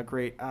really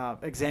great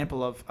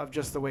example of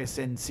just the way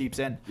sin seeps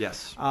in.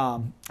 Yes.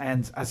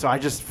 And so I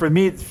just, for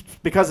me,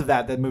 because of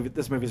that,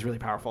 this movie is really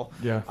powerful.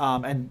 Yeah.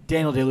 And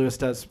Daniel Day-Lewis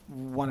does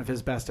one of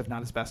his best, if not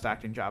his best,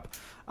 acting job,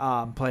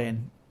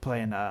 playing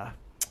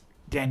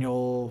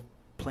Daniel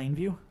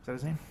Plainview. Is that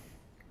his name?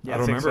 Yeah, I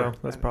don't remember. So.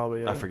 That's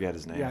probably it. I forget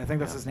his name. Yeah, I think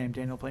that's his name,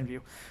 Daniel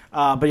Plainview.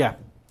 But yeah,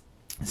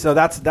 so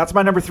that's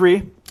my number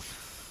 3.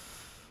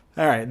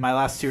 All right, my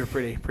last 2 are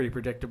pretty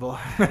predictable.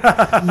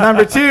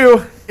 Number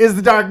 2 is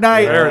The Dark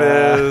Knight. There it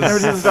is. Number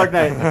 2 is The Dark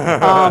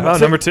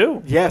Knight. Number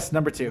 2. Yes,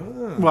 number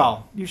 2.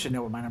 Well, you should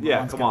know what my number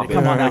 1 is. Come on,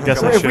 come on. I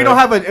guess if we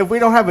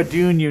don't have a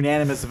Dune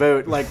unanimous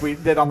vote like we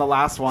did on the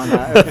last one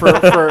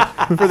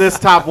for this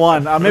top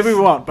 1, maybe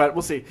we won't, but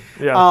we'll see.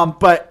 Yeah.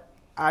 But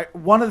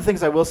one of the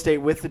things I will state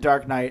with The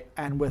Dark Knight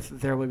and with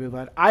There Will Be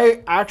Blood,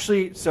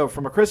 so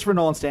from a Christopher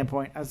Nolan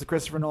standpoint, as the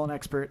Christopher Nolan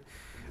expert,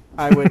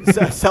 I would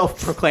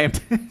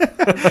self-proclaimed.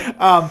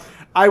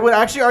 I would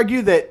actually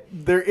argue that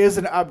there is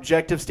an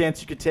objective stance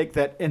you could take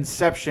that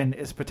Inception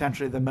is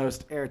potentially the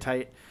most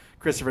airtight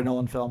Christopher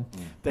Nolan film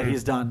that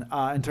he's done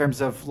in terms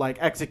of like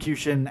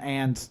execution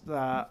and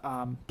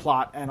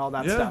plot and all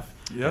that stuff.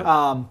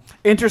 Yeah.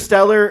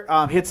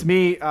 Interstellar hits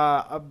me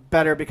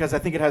better because I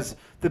think it has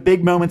the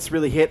big moments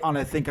really hit on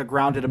I think a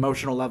grounded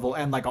emotional level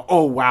and like a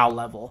oh wow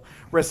level.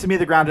 Whereas to me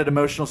the grounded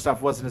emotional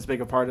stuff wasn't as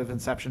big a part of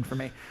Inception for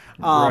me.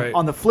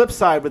 On the flip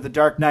side with The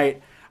Dark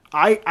Knight,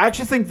 I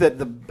actually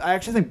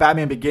think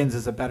Batman Begins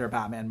is a better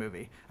Batman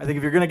movie. I think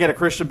if you're going to get a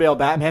Christian Bale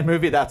Batman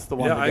movie, that's the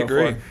one to go I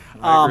agree. for.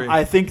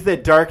 I think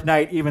that Dark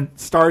Knight even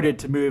started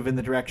to move in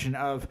the direction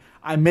of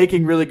I'm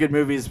making really good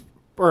movies,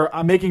 or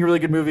I'm making a really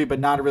good movie, but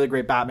not a really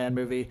great Batman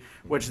movie,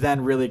 which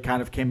then really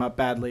kind of came up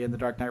badly in The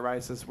Dark Knight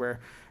Rises, where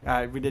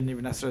we didn't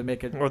even necessarily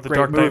make it. Or The great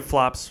Dark move. Knight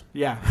flops.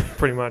 Yeah,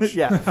 pretty much.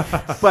 Yeah,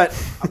 but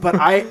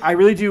I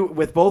really do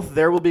with both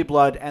There Will Be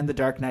Blood and The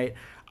Dark Knight.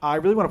 I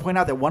really want to point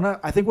out that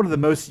I think one of the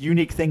most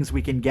unique things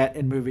we can get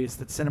in movies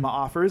that cinema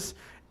offers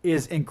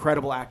is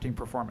incredible acting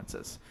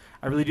performances.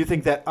 I really do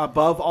think that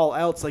above all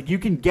else, like you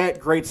can get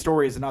great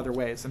stories in other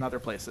ways, in other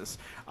places.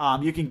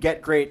 You can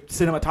get great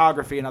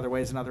cinematography in other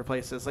ways, in other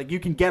places. Like you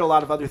can get a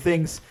lot of other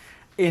things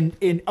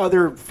in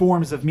other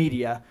forms of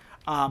media,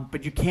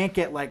 but you can't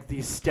get like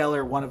these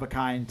stellar,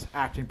 one-of-a-kind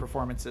acting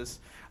performances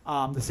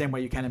the same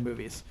way you can in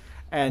movies.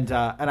 And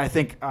I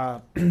think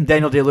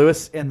Daniel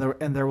Day-Lewis in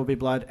There Will Be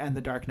Blood and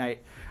The Dark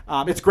Knight.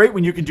 It's great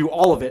when you can do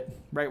all of it,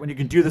 right? When you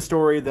can do the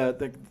story,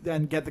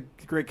 and get the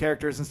great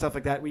characters and stuff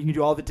like that. When you can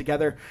do all of it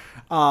together.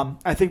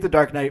 I think The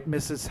Dark Knight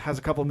has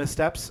a couple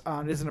missteps.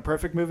 It isn't a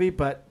perfect movie,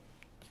 but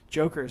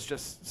Joker is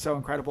just so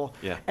incredible.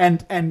 Yeah.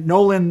 And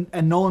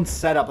Nolan's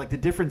setup, like the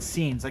different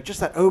scenes, like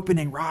just that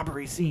opening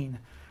robbery scene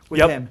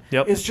with him,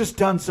 is just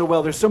done so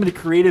well. There's so many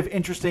creative,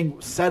 interesting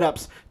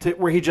setups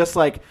where he just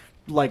like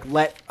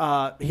let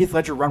Heath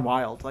Ledger run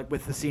wild, like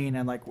with the scene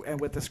and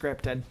with the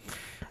script, and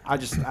I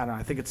don't know.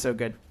 I think it's so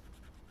good,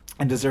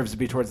 and deserves to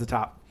be towards the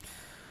top.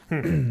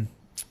 And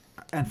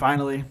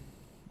finally,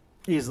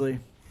 easily,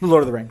 The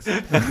Lord of the Rings,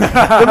 the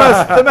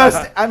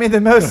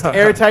most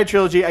airtight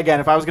trilogy. Again,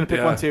 if I was going to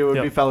pick one too, it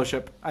would be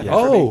Fellowship. I think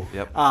for me.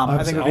 Yep.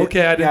 I think it would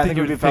be, I didn't think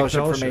it would be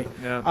Fellowship for me.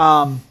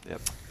 Yeah.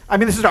 Yep. I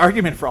mean, this is an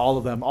argument for all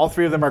of them. All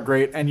 3 of them are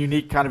great and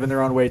unique, kind of in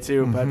their own way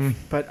too.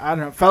 But I don't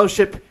know.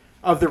 Fellowship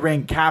of the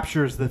Ring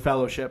captures the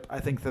Fellowship, I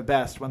think, the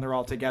best when they're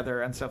all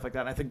together and stuff like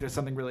that. And I think there's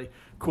something really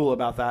cool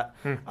about that,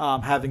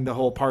 having the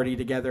whole party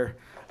together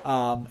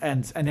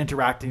and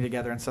interacting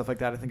together and stuff like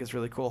that. I think is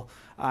really cool.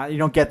 You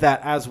don't get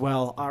that as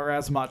well or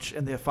as much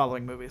in the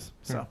following movies.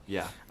 So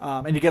Yeah.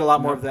 and you get a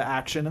lot more of the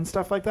action and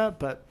stuff like that.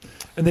 But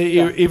And they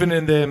even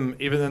in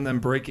them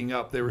breaking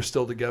up, they were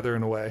still together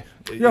in a way.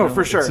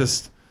 for sure. It's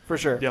just for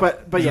sure. Yeah.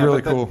 But It's yeah,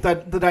 really but cool.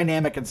 the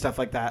dynamic and stuff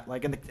like that,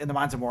 like in the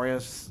Minds of Moria,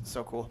 is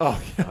so cool.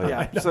 oh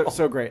Yeah,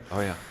 so great.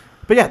 Oh yeah.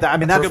 But yeah, I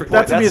mean That's a that good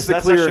point. to me is the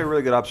That's clear. actually a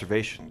really good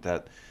observation.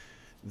 That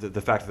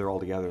the fact that they're all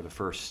together the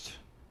first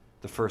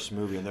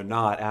movie and they're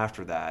not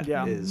after that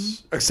Yeah.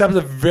 is except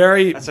the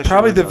That's actually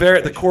probably really the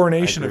observation.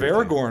 coronation I of agree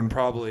with you. Aragorn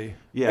probably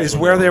Yeah, is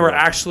when where they they were- were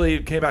actually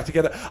came back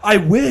together. I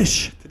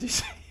wish. Did you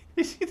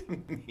see the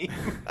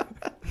meme?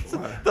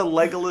 The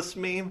Legolas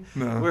meme?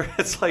 No. Where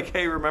it's like,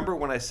 hey, remember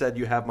when I said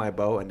you have my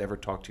bow and never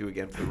talk to you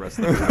again for the rest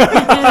of the for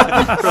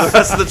the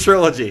rest of the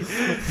trilogy?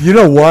 You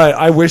know what?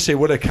 I wish they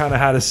would have kind of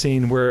had a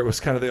scene where it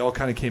was kind of they all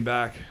kind of came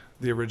back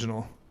the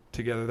original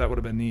together. That would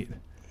have been neat.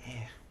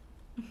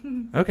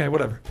 Okay,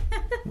 whatever.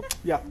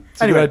 Yeah.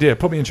 It's a good idea.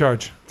 Put me in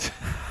charge.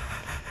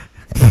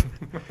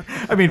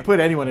 I mean, put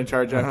anyone in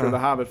charge after the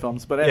Hobbit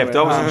films. But Yeah, anyway, if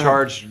Doe was in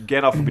charge,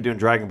 Gandalf would be doing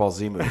Dragon Ball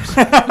Z moves.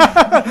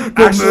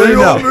 Actually,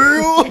 no.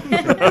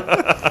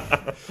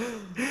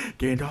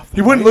 Gandalf.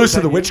 He wouldn't lose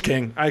to the Witch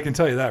King. I can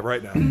tell you that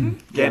right now.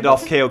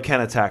 Gandalf KO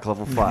Ken attack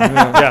level 5.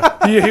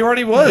 Yeah. He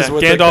already was. Yeah,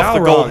 with Gandalf the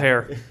Balrog. gold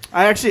hair.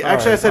 I actually I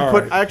said all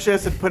put right. I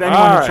said put anyone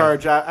All in right.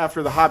 charge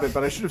after the Hobbit,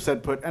 but I should have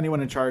said put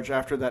anyone in charge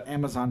after that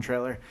Amazon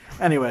trailer.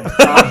 Anyway,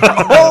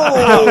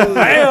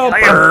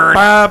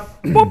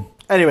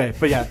 anyway,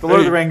 but yeah, the Lord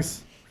of the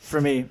Rings for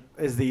me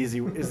is the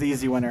easy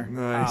winner.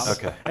 Nice.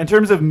 Okay. In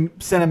terms of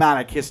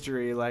cinematic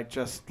history,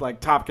 just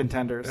top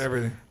contenders.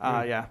 Everything.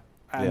 Yeah.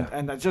 And, Yeah.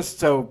 and that's just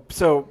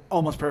so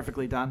almost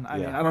perfectly done. I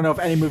mean, I don't know if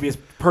any movie is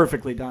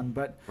perfectly done,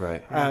 but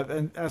Right.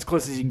 and as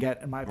close as you can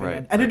get, in my opinion.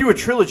 Right, And to right. do a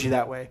trilogy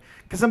that way,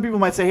 because some people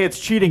might say, hey, it's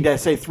cheating to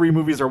say 3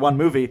 movies or 1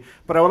 movie,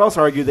 but I would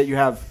also argue that you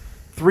have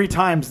 3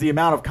 times the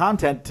amount of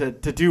content to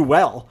do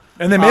well.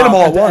 And they made them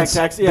all at and to once.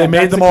 execute They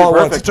made them all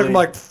at once. It took them perfectly.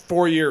 like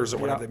 4 years or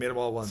whatever. Yeah. They made them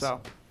all at once. So,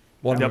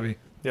 One Yep. movie.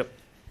 Yep.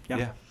 yeah.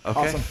 Yeah. Okay.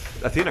 Awesome.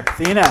 Athena.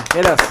 Athena,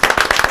 hit us.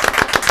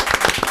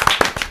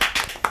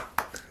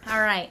 All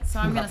right, so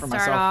I'm going to for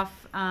start myself.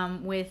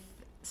 off with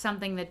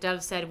something that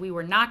Dove said we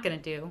were not going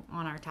to do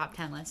on our top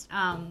 10 list,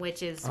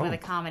 which is with a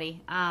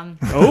comedy.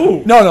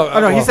 Oh. No. Oh,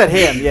 no, he well, said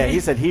him. Yeah, he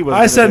said he was.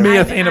 I said me,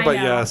 I Athena, but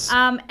know. yes.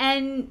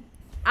 And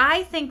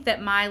I think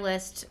that my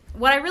list,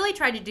 what I really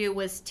tried to do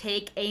was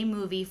take a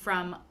movie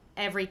from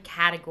every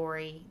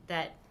category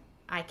that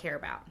I care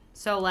about.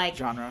 So like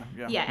Genre,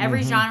 yeah. Yeah,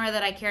 every genre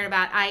that I cared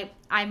about.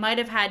 I might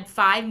have had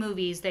 5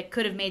 movies that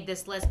could have made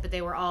this list, but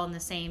they were all in the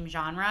same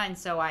genre, and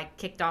so I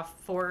kicked off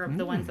 4 of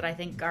the ones that I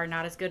think are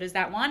not as good as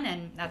that one,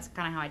 and that's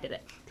kind of how I did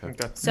it.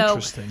 Okay. So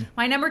Interesting.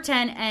 my number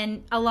 10,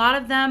 and a lot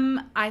of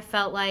them I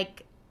felt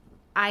like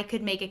I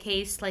could make a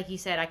case, like you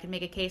said, I could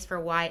make a case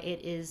for why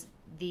it is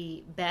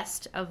the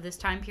best of this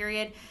time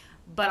period,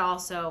 but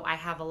also I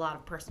have a lot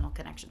of personal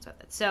connections with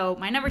it. So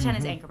my number 10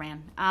 is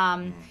Anchorman.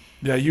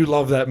 Yeah, you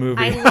love that movie.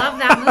 I love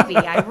that movie.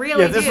 I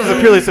really Yeah, if this do. was a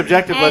purely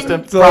subjective list,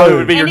 And- it probably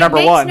would be and your number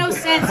it one. makes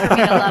no sense for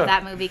me to love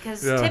that movie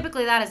because Yeah.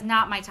 typically that is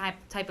not my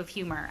type of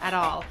humor at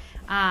all.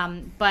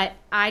 But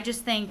I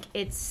just think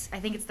it's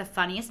the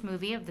funniest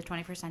movie of the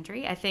 21st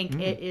century. I think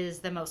it is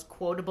the most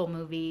quotable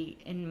movie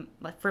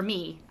for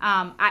me.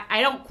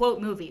 I don't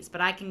quote movies, but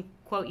I can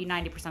quote you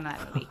 90% of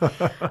that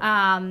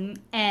movie.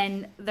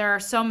 And there are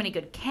so many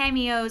good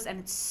cameos, and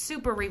it's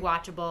super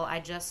rewatchable.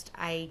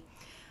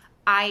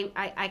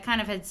 I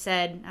kind of had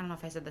said, I don't know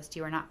if I said this to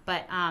you or not,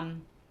 but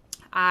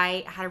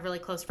I had a really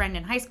close friend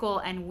in high school,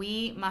 and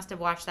we must have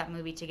watched that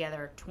movie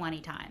together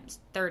 20 times,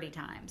 30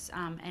 times.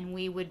 And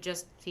we would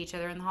just see each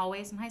other in the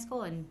hallways in high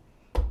school and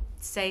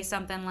say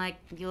something like,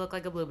 "You look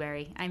like a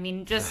blueberry." I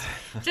mean, just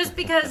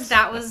because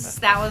that was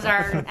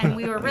our, and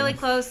we were really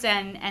close,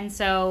 and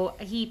so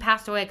he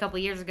passed away a couple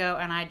years ago,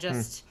 and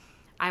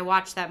I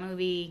watched that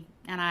movie,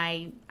 and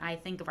I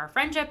think of our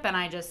friendship, and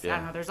I don't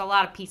know, there's a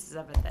lot of pieces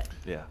of it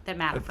that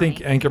matter. I think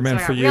for me. Anchorman So I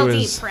for got you real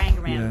is deep for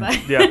Anchorman,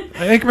 but Yeah.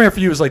 Anchorman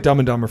for you is like Dumb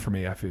and Dumber for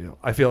me. I feel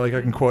like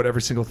I can quote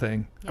every single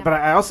thing. Yeah. But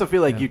I also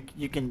feel like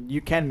you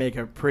can make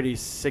a pretty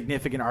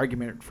significant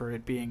argument for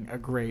it being a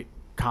great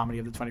comedy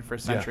of the 21st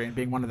century and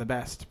being one of the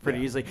best pretty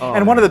easily,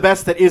 and one of the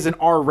best that isn't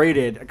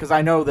R-rated, because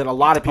I know that a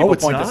lot of people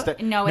it's point not?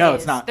 to no,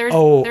 it's not. There's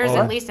Oh.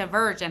 at least a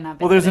version of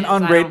it. Well, there's an that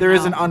is. I unrated. don't There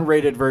is an know.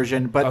 unrated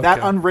version, but that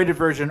Okay. unrated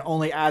version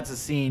only adds a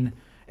scene.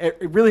 It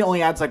really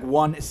only adds like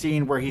one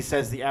scene where he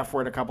says the F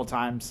word a couple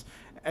times,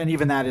 and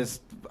even that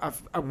is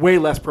a way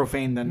less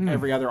profane than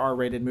every other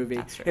R-rated movie.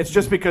 That's true. It's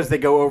just because they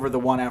go over the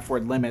one F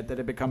word limit that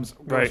it goes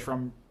Right.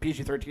 from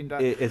PG-13 to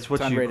It's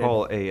what to you unrated.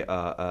 call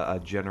a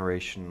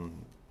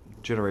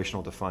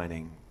generational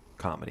defining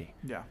comedy.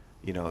 Yeah.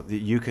 You know,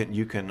 you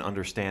can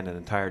understand an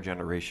entire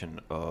generation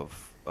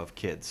of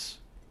kids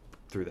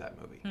through that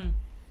movie.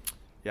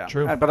 Yeah,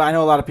 True. But I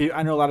know a lot of people.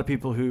 I know a lot of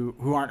people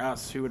who aren't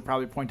us who would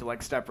probably point to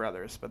like Step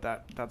Brothers, but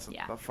that's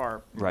a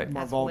far Right.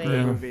 more That's vulgar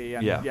way- movie.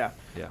 And Yeah. yeah.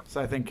 Yeah.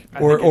 So I think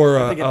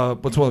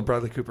What's one with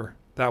Bradley Cooper?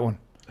 That one.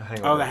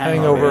 Hangover. The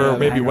Hangover, yeah, the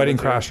maybe Hangover Wedding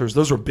too. Crashers.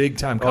 Those were big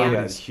time Oh, yeah,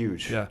 comedies. it's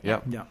huge. Yeah.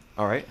 Yep. Yeah.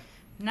 All right.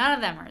 None of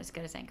them are as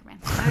good as Anchorman.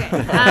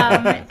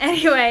 Okay.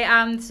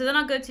 Anyway, so then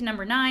I'll go to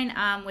number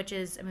 9, which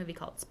is a movie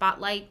called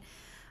Spotlight.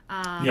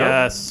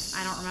 Yes.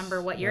 I don't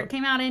remember what year it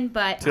came out in,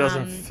 but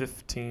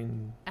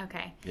 2015.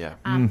 okay. Yeah.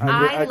 I I agree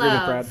with Brad.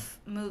 love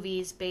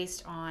movies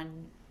based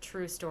on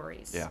true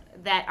stories Yeah.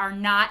 that are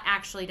not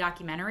actually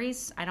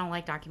documentaries. I don't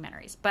like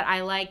documentaries, but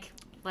I like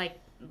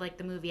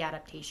the movie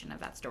adaptation of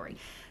that story.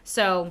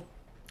 So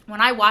when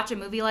I watch a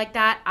movie like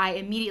that, I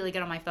immediately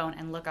get on my phone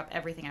and look up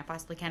everything I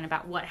possibly can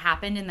about what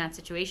happened in that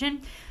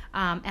situation.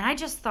 And I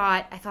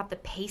thought the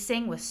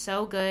pacing was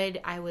so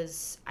good. I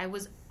was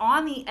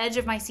on the edge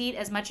of my seat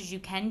as much as you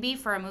can be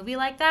for a movie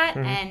like that.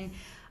 And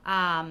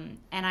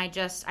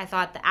I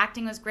thought the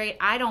acting was great.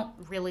 I don't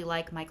really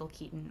like Michael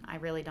Keaton. I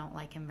really don't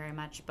like him very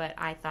much, but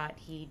I thought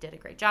he did a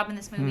great job in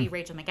this movie.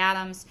 Rachel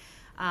McAdams.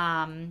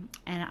 And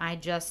I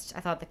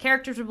thought the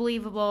characters were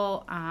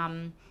believable.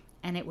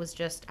 And it was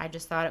I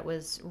just thought it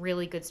was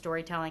really good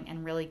storytelling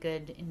and really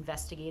good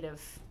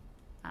investigative.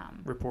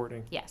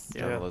 Reporting. Yes.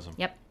 Yeah. Journalism.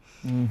 Yep.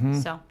 Mm-hmm.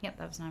 So, yep,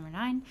 that was number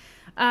 9.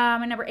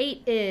 My number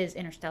 8 is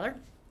Interstellar.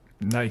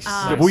 Nice.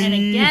 And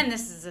again,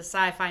 this is a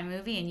sci-fi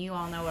movie, and you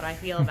all know what I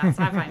feel about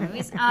sci-fi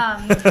movies.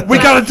 We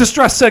got a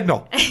distress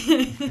signal.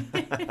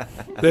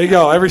 There you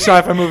go. Every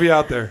sci-fi movie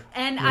out there.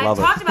 And Love I've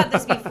it. talked about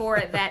this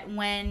before, that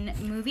when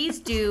movies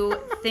do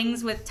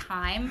things with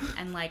time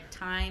and like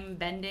time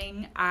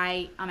bending,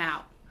 I'm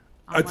out.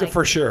 I'm like,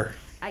 For sure.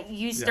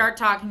 you start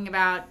talking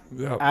about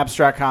Yeah.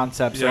 Abstract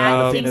concepts. Yeah.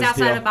 around things Athena's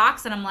outside deal. the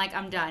box, and I'm like,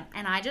 I'm done.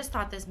 And I just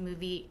thought this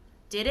movie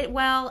did it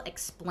well,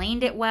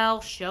 explained it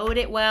well, showed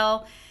it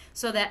well,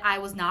 so that I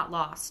was not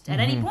lost at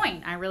any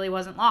point. I really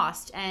wasn't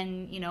lost.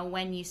 And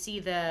when you see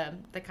the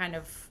kind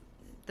of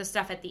the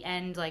stuff at the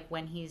end, like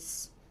when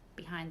he's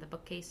behind the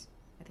bookcase,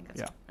 I think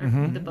that's or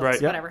the books,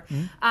 Right. Yep. whatever.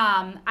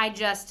 I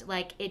just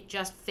it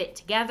just fit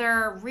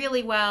together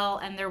really well,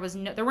 and there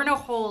were no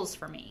holes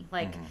for me.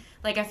 Like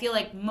I feel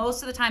like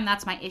most of the time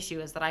that's my issue,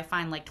 is that I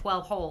find like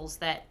 12 holes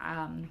that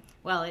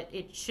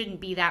it shouldn't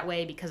be that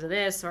way because of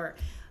this, or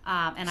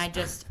and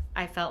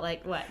I felt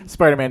like what.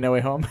 Spider-Man: No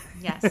Way Home.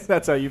 Yes.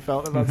 That's how you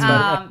felt about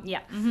Spider-Man. Yeah.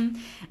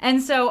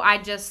 And so I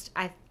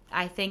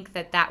think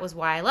that was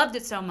why I loved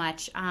it so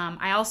much.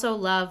 I also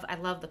love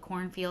the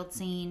cornfield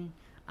scene.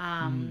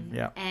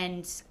 Yeah.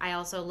 And I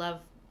also love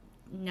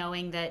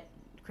knowing that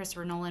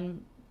Christopher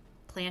Nolan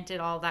planted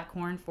all that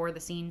corn for the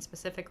scene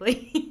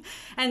specifically,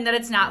 and that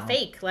it's not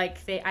fake.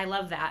 I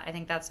love that. I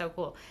think that's so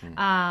cool.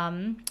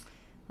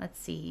 Let's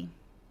see.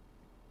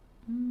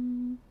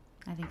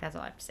 I think that's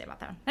all I have to say about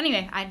that one.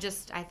 Anyway, I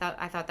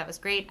thought that was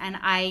great, and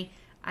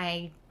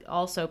I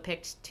also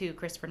picked 2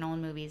 Christopher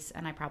Nolan movies,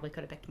 and I probably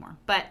could have picked more,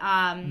 but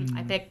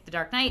I picked The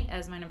Dark Knight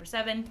as my number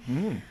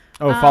 7.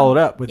 Followed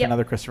up with yep.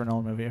 another Christopher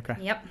Nolan movie. Okay.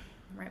 Yep,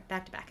 right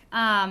back to back.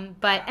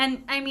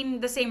 And I mean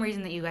the same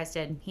reason that you guys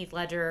did. Heath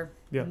Ledger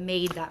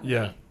made that movie.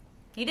 Yeah.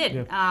 He did.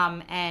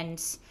 Yeah.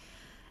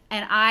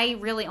 And I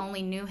really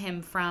only knew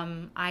him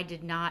from, I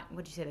did not,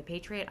 what'd you say, The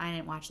Patriot? I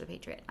didn't watch The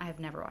Patriot. I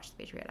have never watched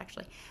The Patriot,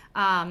 actually.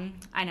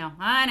 I know.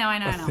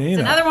 It's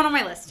Athena. another one on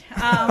my list.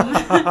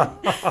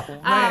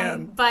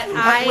 Man. But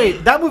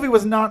Wait, that movie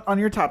was not on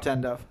your top 10,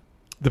 Dove.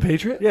 The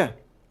Patriot? Yeah.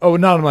 Oh,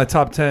 not in my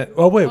top 10.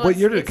 Oh, wait. well, what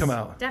year did it it's come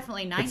out?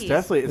 Definitely 90s. It's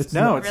definitely. It's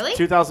Really?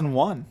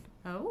 2001.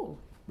 Oh.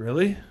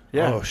 Really?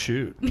 Yeah. Oh,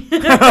 shoot.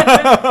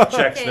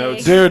 Checks Okay.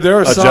 notes. Dude, there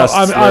are some.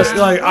 Adjust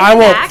I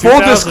will. Back. Full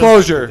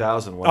disclosure.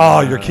 2001.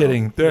 Oh, you're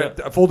kidding.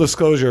 Full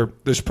disclosure.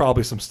 There's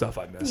probably some stuff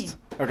I missed.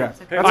 Okay.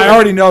 I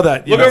already know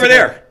that. Look over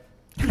there.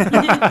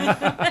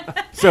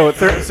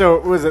 So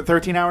was it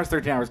 13 hours?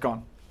 13 hours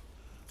gone.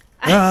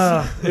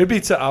 It'd be.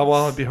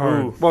 It'd be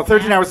hard. Ooh. Well,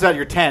 13 hours is at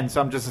your 10, so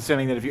I'm just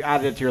assuming that if you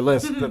added it to your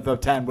list, the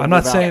 10 would I'm not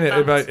move out. saying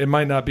it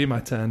might not be my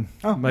 10.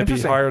 Oh, It might be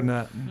interesting. higher than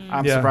that.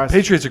 I'm yeah. surprised.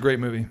 Patriot's a great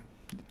movie.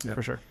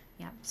 For sure.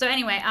 Yeah. So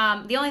anyway,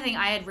 the only thing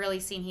I had really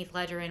seen Heath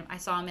Ledger in, I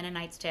saw him in A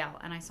Knight's Tale,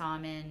 and I saw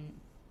him in,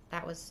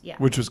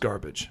 Which was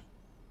garbage.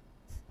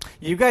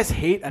 You guys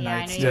hate A Yeah, I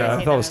Knight's know you Tale. guys Yeah,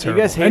 hate that was that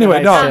terrible. guys hate Anyway,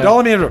 A no, Knight's Tale. don't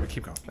let me interrupt.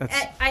 Keep going.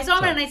 That's, I saw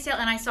him in A Knight's Tale,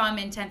 and I saw him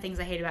in 10 Things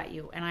I Hate About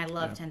You, and I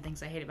love 10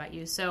 Things I Hate About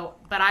You. So,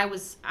 but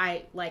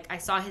I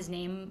saw his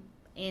name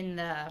in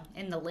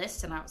the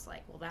list, and I was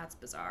like, well, that's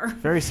bizarre.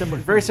 very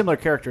similar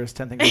characters.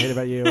 10 Things I Hate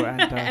About You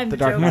and, And The the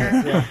Dark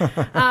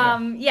Joker.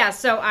 Knight. Yeah.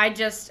 So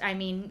I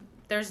mean,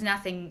 there's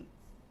nothing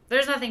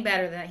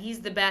better than that. He's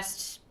the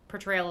best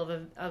portrayal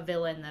of a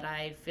villain that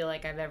I feel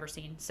like I've ever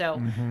seen.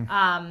 So,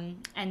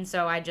 and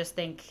so I just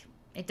think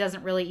it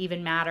doesn't really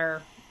even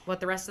matter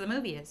what the rest of the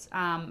movie is,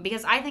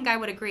 because I think I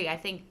would agree. I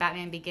think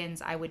Batman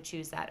Begins, I would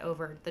choose that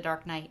over The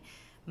Dark Knight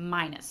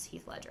minus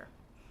Heath Ledger.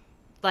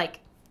 Like,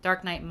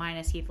 Dark Knight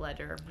minus Heath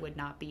Ledger would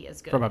not be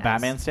as good. From a as-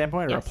 Batman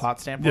standpoint or Yes. a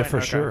plot standpoint? Yeah, for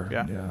Okay. sure.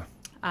 Yeah.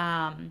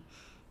 Yeah.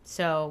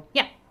 So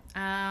yeah.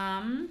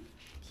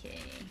 Okay.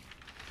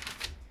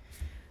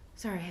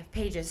 Sorry, I have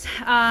pages.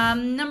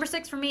 Number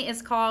 6 for me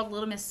is called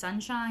Little Miss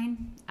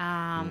Sunshine.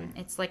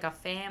 It's like a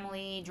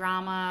family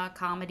drama,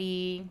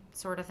 comedy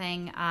sort of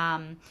thing.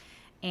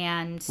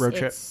 And Road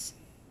trip.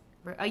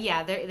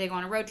 Yeah, they go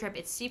on a road trip.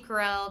 It's Steve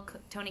Carell,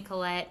 Toni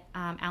Collette,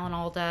 Alan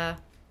Alda,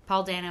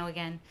 Paul Dano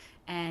again,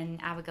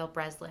 and Abigail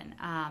Breslin.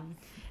 And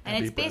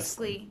it's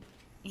basically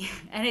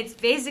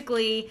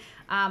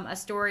a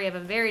story of a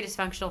very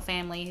dysfunctional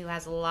family who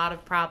has a lot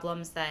of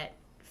problems that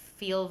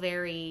feel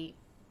very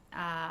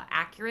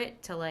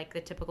accurate to like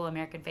the typical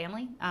American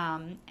family.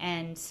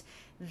 And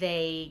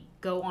they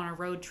go on a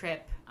road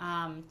trip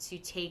to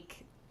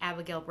take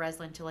Abigail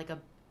Breslin to like a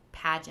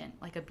pageant,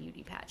 like a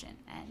beauty pageant.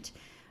 And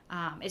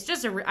it's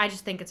just I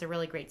just think it's a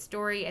really great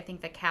story. I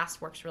think the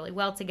cast works really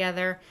well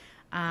together.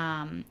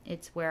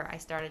 It's where I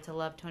started to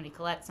love Toni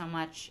Collette so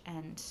much,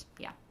 and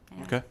yeah.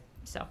 Anyway. Okay.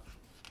 So,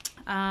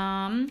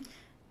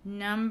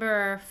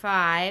 number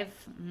 5.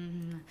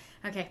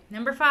 Okay,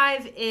 number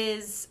 5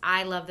 is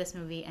I love this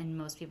movie, and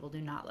most people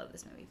do not love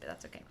this movie, but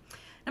that's okay.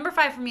 Number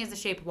 5 for me is The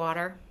Shape of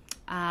Water,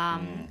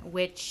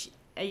 which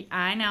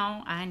I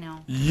know.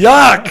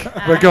 Yuck!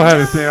 But go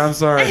ahead, Athena. I'm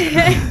sorry.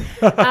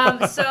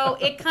 So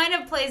it kind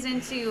of plays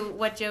into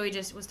what Joey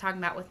just was talking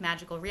about with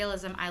magical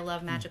realism. I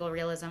love magical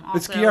realism. Also,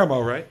 It's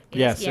Guillermo, right?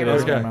 Yes, it Guillermo.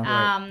 is. Okay.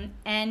 Guillermo.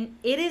 And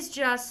it is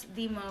just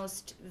the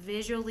most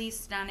visually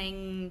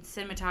stunning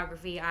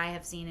cinematography I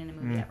have seen in a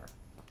movie ever.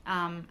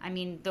 I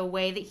mean, the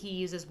way that he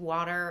uses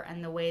water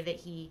and the way that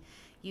he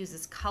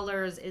uses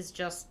colors is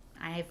just,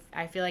 I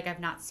feel like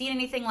I've not seen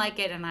anything like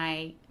it,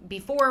 and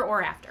before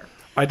or after.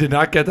 I did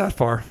not get that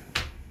far.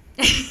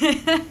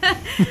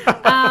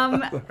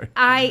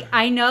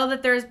 I know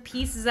that there's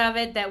pieces of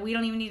it that we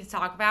don't even need to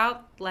talk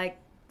about, like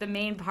the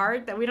main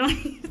part that we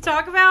don't need to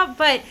talk about,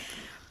 but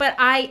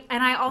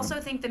I also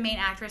think the main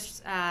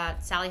actress,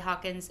 Sally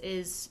Hawkins,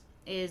 is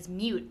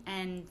mute,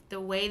 and the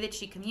way that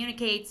she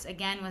communicates,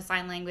 again with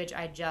sign language,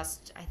 I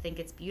think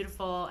it's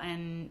beautiful,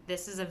 and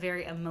this is a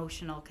very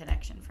emotional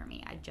connection for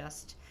me.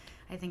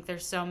 I think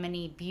there's so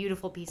many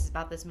beautiful pieces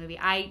about this movie.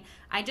 I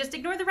just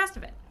ignore the rest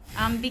of it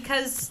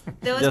because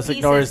those Just pieces.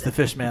 ignores the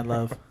Fishman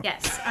love.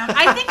 Yes,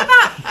 I think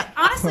about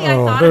honestly. I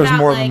thought there's about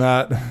more like than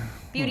that.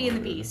 Beauty and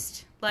the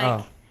Beast.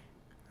 Like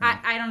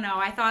I don't know.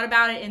 I thought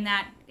about it in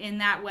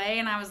that way,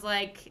 and I was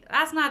like,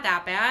 that's not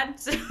that bad.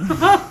 So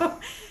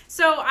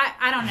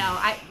I don't know.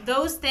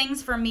 Those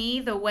things for me,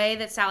 the way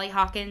that Sally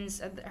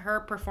Hawkins,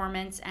 her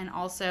performance, and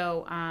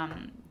also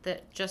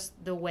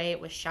the way it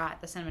was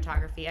shot, the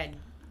cinematography,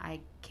 I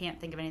can't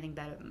think of anything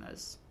better than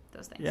those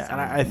things. Yeah, So.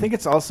 and I think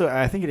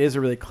I think it is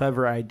a really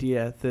clever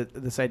idea,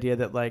 this idea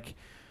that like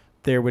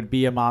there would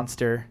be a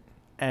monster,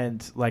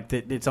 and like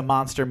that it's a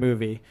monster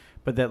movie,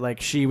 but that like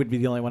she would be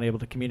the only one able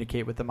to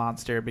communicate with the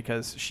monster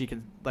because she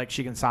can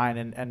sign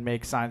and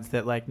make signs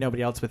that like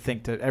nobody else would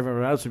think to.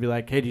 Everyone else would be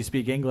like, hey, do you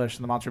speak English?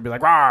 And the monster would be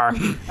like, rawr,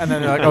 and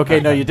then they're like, okay,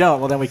 no, you don't.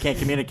 Well, then we can't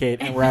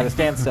communicate, and we're at a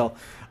standstill.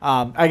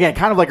 Again,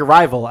 kind of like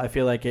Arrival. I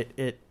feel like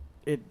it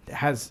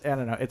has, I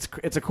don't know, it's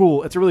a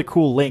really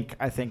cool link,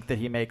 I think, that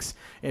he makes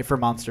for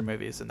monster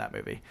movies in that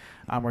movie,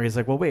 where he's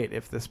like, well, wait,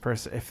 if this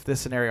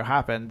scenario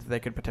happened, they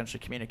could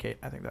potentially communicate.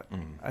 I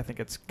think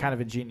it's kind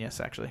of ingenious,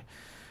 actually,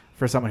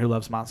 for someone who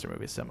loves monster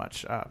movies so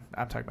much.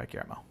 I'm talking about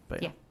Guillermo,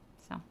 but yeah.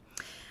 So,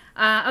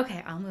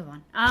 okay, I'll move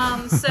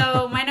on.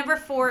 So my number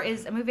 4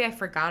 is a movie I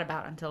forgot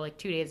about until like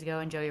 2 days ago,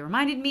 and Joey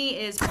reminded me,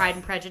 is Pride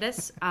and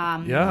Prejudice, which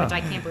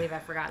I can't believe I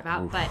forgot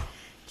about, but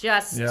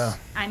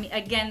I mean,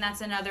 again,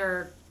 that's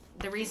another.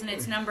 The reason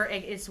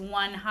it's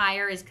one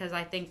higher is because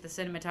I think the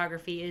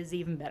cinematography is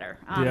even better.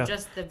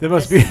 Just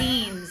the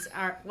scenes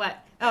are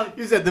what? Oh,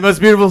 you said the most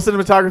beautiful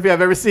cinematography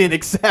I've ever seen,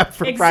 except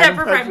for Pride and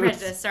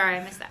Prejudice. Sorry,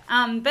 I missed that.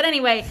 But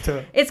anyway,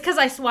 it's because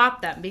I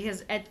swapped them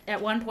because at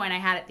one point I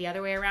had it the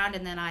other way around,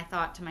 and then I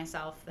thought to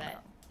myself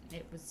that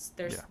it was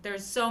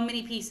there's so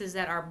many pieces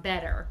that are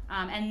better,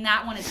 and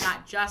that one is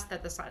not just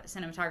that the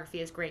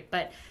cinematography is great,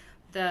 but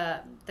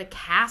the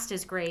cast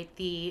is great.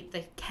 The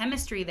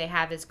chemistry they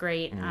have is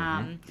great.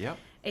 Yep.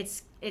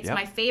 It's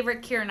my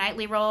favorite Keira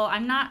Knightley role.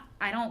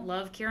 I don't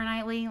love Keira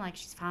Knightley, like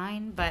she's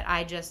fine, but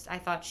I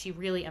thought she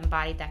really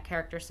embodied that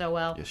character so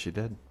well. Yes, she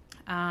did.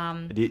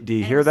 Do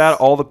you hear that?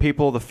 All the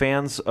people, the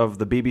fans of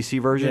the BBC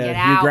version? Get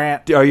Hugh out.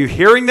 Grant. Are you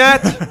hearing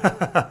that?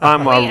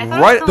 I'm Wait, I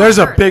thought right. it was There's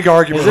a Colin big Firth.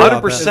 argument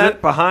about that.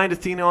 100% behind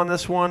Athena on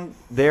this one.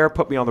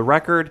 Put me on the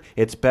record.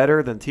 It's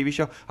better than the TV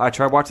show. I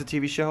tried watching the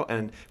TV show,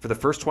 and for the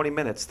first 20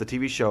 minutes, the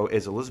TV show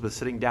is Elizabeth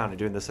sitting down and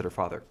doing this at her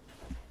father.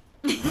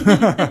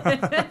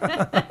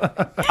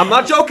 I'm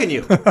not joking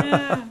you.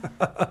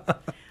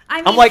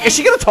 I'm like, is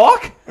she going to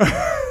talk?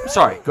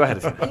 Sorry, go ahead,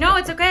 Athena. No,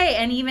 it's okay.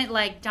 And even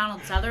like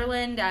Donald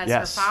Sutherland as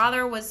Yes. her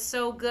father was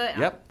so good.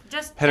 Yep.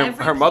 Just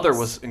Her mother piece.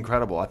 was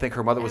incredible. I think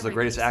her mother was the Every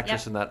greatest piece,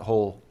 actress yep. in that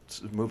whole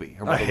movie.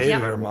 Her I mother was hated her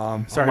incredible.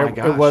 mom. Sorry, my it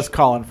gosh. was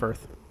Colin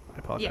Firth. I Yeah,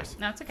 apologize.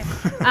 no, it's okay.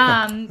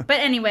 But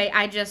anyway,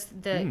 I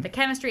just the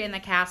chemistry in the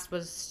cast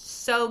was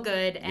so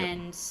good,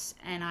 and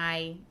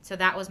so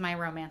that was my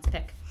romance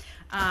pick.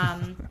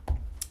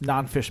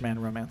 non-Fishman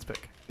romance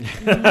pick.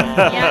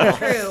 Yeah,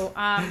 true.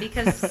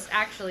 Because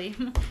actually,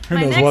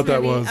 my knows next what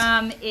that movie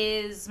was.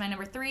 is my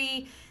number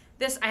 3.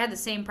 I had the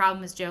same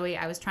problem as Joey.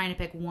 I was trying to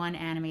pick one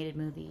animated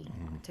movie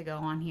to go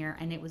on here,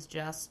 and it was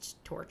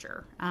just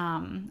torture.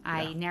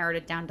 I narrowed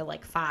it down to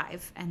like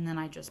 5, and then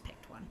I just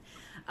picked one.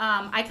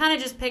 I kind of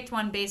just picked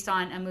one based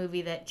on a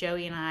movie that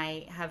Joey and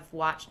I have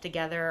watched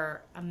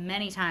together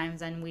many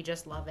times, and we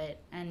just love it.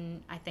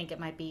 And I think it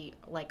might be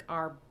like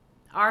our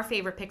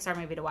favorite Pixar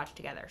movie to watch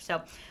together. So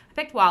I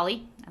picked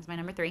WALL-E as my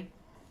number 3.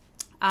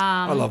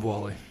 I love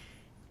WALL-E.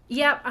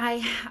 Yeah,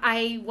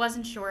 I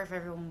wasn't sure if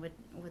everyone would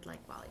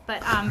like WALL-E,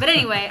 but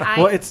anyway,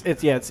 well,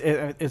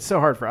 it's so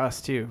hard for us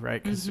too,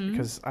 right?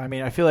 Because I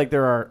mean, I feel like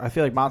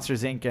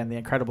Monsters Inc. and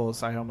The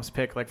Incredibles I almost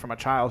pick like from a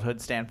childhood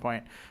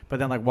standpoint, but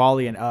then like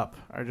WALL-E and Up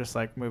are just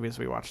like movies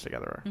we watch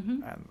together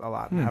and a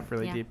lot and have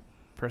really deep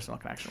personal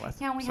connection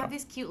with. Yeah, and we have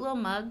these cute little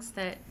mugs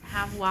that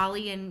have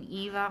WALL-E and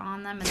Eva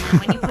on them, and then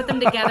when you put them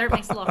together, it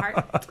makes a little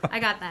heart. I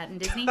got that in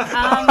Disney.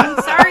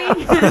 Sorry.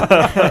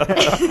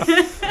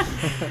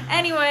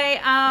 Anyway,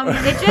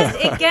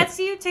 it gets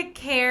you to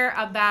care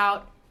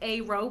about a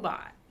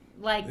robot,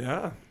 like,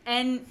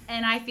 and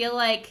I feel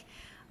like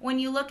when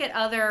you look at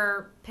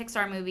other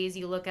Pixar movies,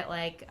 you look at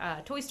like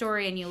Toy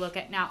Story, and you look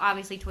at now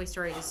obviously Toy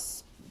Story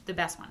is the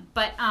best one,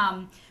 but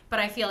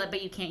I feel it,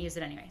 but you can't use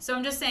it anyway. So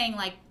I'm just saying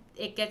like.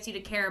 It gets you to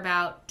care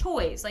about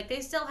toys. Like, they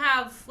still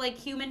have, like,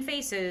 human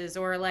faces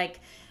or, like...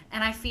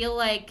 And I feel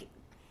like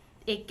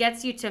it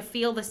gets you to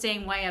feel the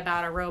same way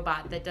about a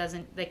robot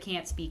that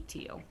can't speak to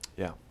you.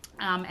 Yeah.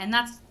 And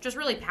that's just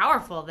really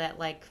powerful that,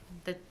 like,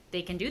 that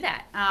they can do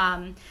that.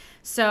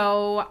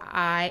 So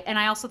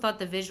I also thought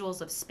the visuals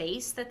of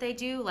space that they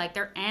do, like,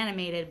 they're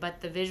animated, but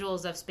the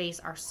visuals of space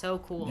are so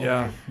cool.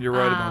 Yeah, you're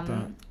right about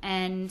that.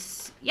 And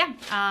yeah,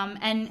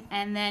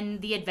 and then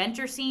the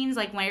adventure scenes,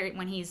 like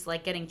when he's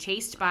like getting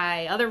chased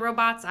by other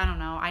robots. I don't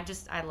know.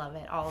 I love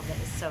it. All of it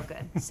is so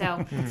good.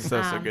 So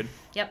so good.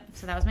 Yep.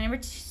 So that was my number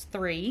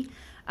 3.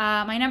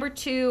 My number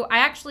 2, I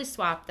actually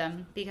swapped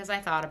them because I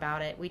thought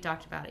about it. We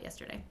talked about it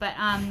yesterday. But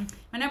my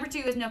number 2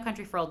 is No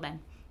Country for Old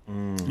Men.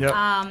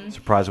 Yep.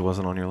 Surprised it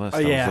wasn't on your list.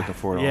 I was looking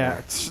forward to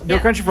it. No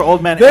Country for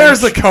Old Men. There's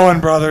the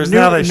Coen brothers.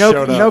 Now they showed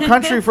up. No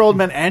Country for Old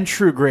Men and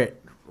True Grit.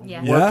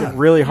 Yeah. Working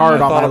really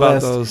hard on my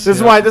list. Those, this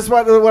is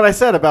what I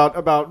said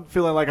about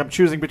feeling like I'm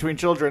choosing between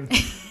children.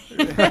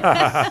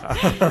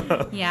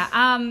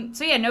 Yeah.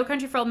 So yeah, No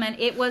Country for Old Men.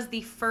 It was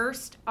the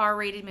first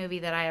R-rated movie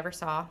that I ever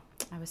saw.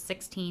 I was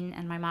 16,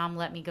 and my mom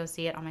let me go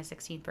see it on my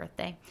 16th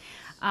birthday.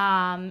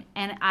 And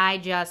I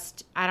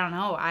don't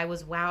know. I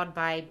was wowed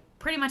by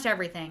pretty much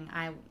everything.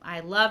 I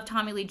loved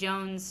Tommy Lee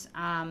Jones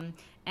and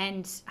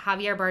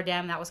Javier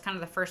Bardem. That was kind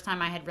of the first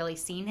time I had really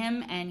seen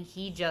him, and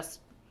he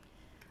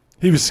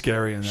was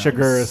scary in that.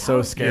 Sugar is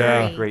so scary.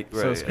 Yeah, great.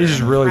 So He's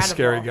just a really Incredible.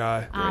 scary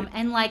guy.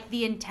 And like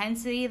the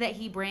intensity that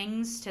he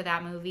brings to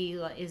that movie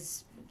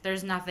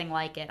there's nothing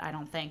like it, I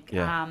don't think.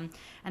 Yeah.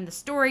 And the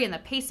story and the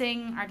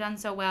pacing are done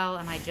so well,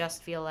 and I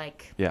just feel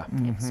like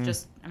it's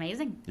just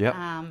amazing. Yep.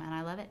 And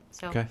I love it.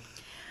 So. Okay.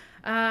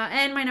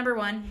 And my number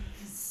 1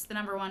 is the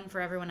number 1 for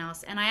everyone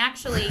else, and I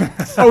actually.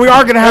 We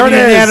are going to have an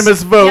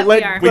unanimous vote. Yep,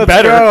 we are. We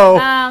better go.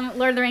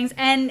 Lord of the Rings,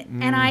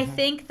 and I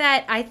think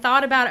that I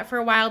thought about it for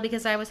a while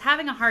because I was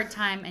having a hard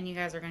time, and you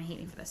guys are going to hate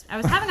me for this. I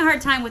was having a hard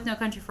time with No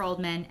Country for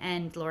Old Men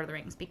and Lord of the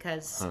Rings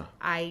because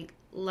I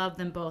love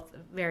them both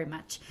very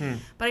much.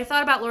 But I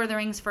thought about Lord of the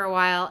Rings for a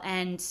while,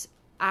 and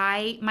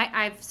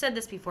I've said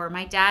this before.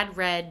 My dad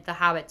read The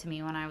Hobbit to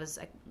me when I was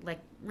like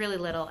really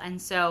little,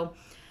 and so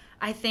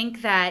I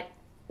think that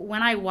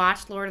when I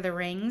watched Lord of the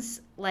Rings,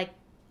 like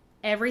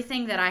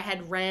everything that I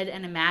had read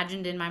and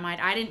imagined in my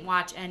mind, I didn't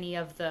watch any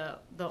of the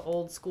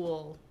old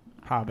school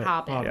Hobbit.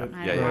 I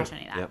didn't watch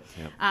any of that.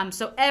 Yep.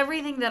 So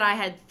everything that I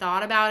had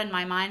thought about in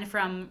my mind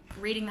from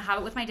reading The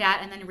Hobbit with my dad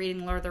and then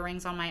reading Lord of the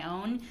Rings on my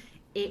own,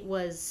 it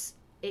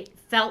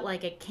felt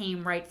like it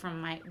came right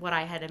from what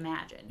I had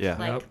imagined.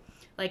 Yeah.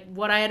 Like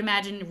what I had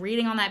imagined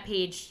reading on that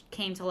page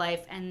came to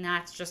life, and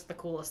that's just the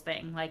coolest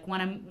thing. Like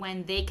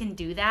when they can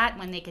do that,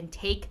 when they can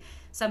take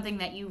something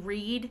that you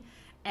read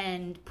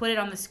and put it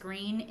on the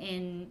screen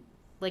in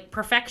like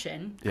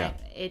perfection. Yeah.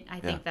 I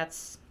think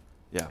that's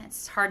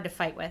it's hard to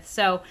fight with.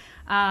 So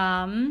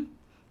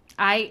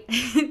I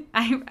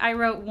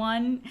wrote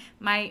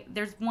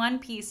there's one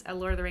piece of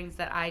Lord of the Rings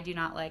that I do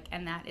not like,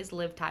 and that is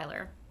Liv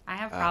Tyler. I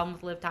have a problem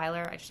with Liv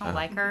Tyler. I just don't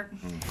like her,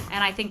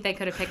 and I think they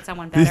could have picked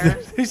someone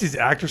better. These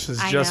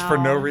actresses I just for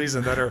know. no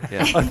reason that are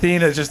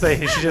Athena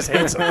she just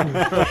hates them.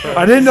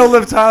 I didn't know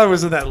Liv Tyler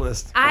was in that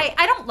list. I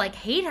don't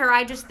hate her.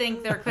 I just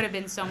think there could have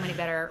been so many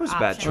better It was a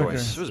options. bad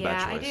choice. Okay. It was a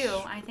bad I choice. do.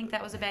 I think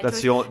that was a bad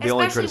That's choice. the only Especially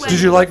criticism. when-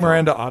 Did you like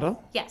Miranda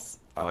Otto? Yes.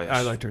 Oh, yes.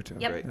 I liked her too.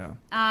 Yep. Great.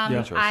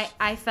 Yeah. choice.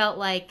 I felt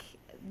like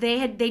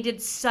they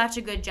did such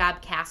a good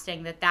job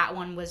casting that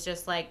one was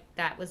just like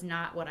that was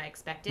not what I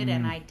expected,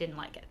 and I didn't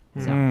like it.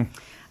 So,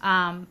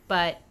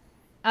 but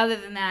other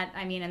than that,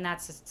 I mean, and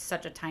that's just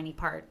such a tiny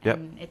part,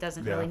 and it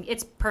doesn't really.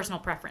 It's personal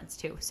preference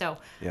too. So,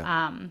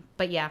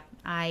 but yeah,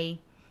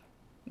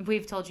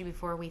 we've told you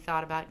before we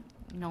thought about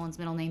Nolan's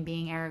middle name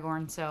being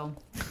Aragorn, so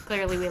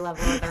clearly we love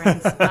Lord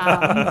of the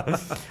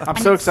Rings. I'm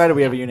so excited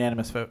we have a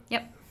unanimous vote.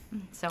 Yep.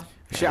 So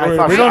I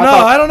thought, we don't know.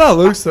 I don't know,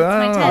 Luke. So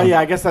I don't know. Oh yeah,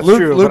 I guess that's Luke-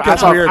 true. Luke but I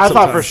gets thought, weird I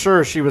thought for sometimes.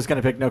 sure she was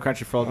going to pick No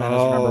Country for Old Men as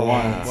number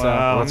one. So.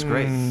 wow. Well, that's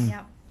great.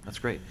 yep. That's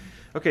great.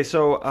 Okay,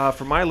 so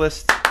for my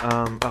list,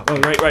 Oh,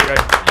 right.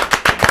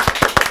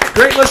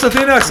 Great list,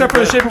 Athena, except for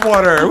The Shape of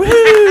Water.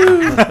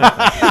 Woo!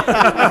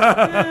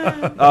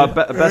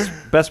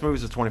 best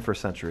movies of the 21st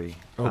century.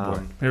 Oh,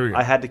 boy. Here we go.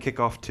 I had to kick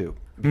off two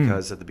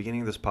because at the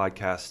beginning of this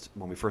podcast,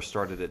 when we first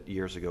started it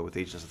years ago with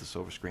Agents of the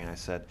Silver Screen, I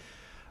said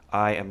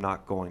I am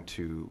not going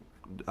to.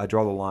 I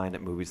draw the line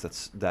at movies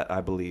that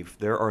I believe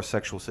there are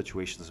sexual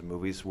situations in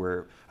movies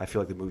where I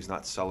feel like the movie's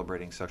not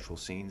celebrating sexual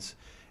scenes,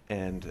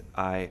 and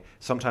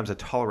sometimes I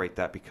tolerate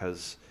that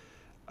because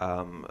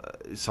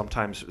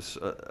sometimes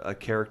a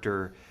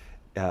character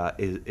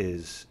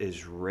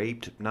is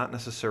raped, not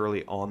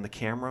necessarily on the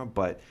camera,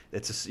 but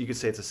you could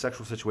say it's a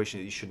sexual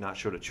situation that you should not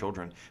show to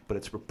children, but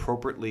it's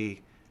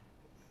appropriately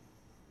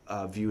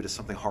viewed as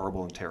something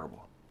horrible and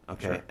terrible.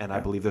 Okay, Sure. and I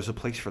believe there's a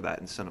place for that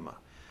in cinema.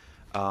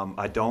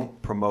 I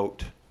don't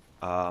promote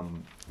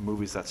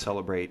movies that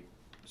celebrate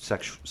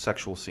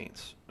sexual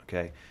scenes.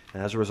 Okay,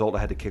 and as a result, I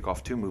had to kick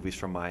off two movies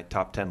from my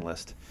top 10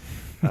 list.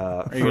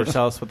 Are you going to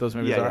tell us what those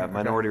movies are? Yeah,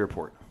 Minority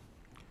Report.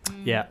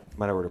 Yeah.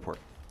 Minority Report.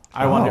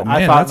 I wonder.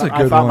 man, I thought that's a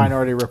good one.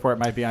 Minority Report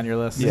might be on your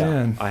list. Yeah.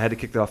 Man. I had to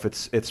kick that off.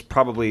 It's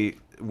probably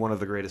one of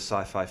the greatest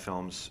sci-fi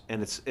films,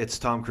 and it's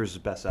Tom Cruise's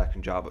best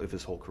acting job of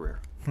his whole career.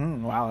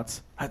 Wow,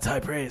 that's high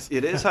praise.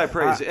 It is high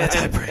praise. That's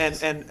high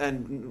praise.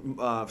 And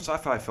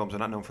sci-fi films are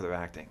not known for their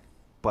acting,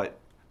 but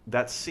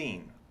that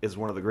scene is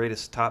one of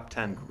the top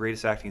 10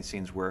 greatest acting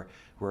scenes where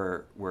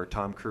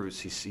Tom Cruise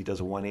he does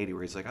a 180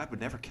 where he's like, I would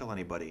never kill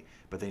anybody,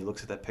 but then he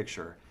looks at that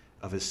picture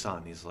of his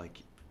son. He's like,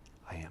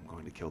 I am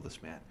going to kill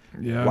this man.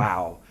 Yeah.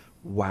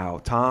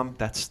 Wow, Tom,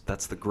 that's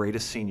the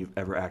greatest scene you've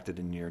ever acted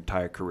in your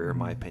entire career, in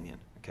my opinion.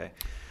 Okay.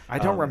 I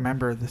don't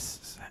remember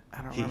this. I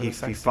don't remember He the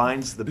sex scene.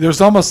 finds the.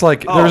 There's almost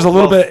like Oh, there was a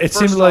little well, bit. It first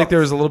seemed like off-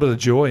 there was a little bit of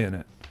joy in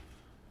it.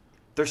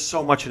 There's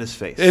so much in his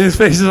face. In his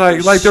face is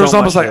like There's there was so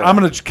almost much like there. I'm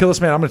gonna kill this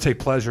man. I'm gonna take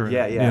pleasure in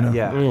it. You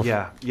know?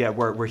 Ugh.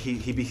 Where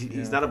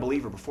he's not a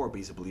believer before, but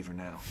he's a believer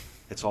now.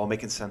 It's all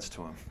making sense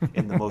to him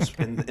in the most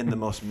in the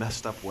most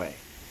messed up way,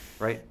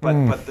 right? But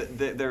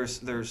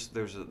there's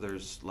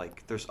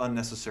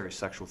unnecessary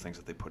sexual things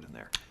that they put in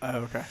there. Oh,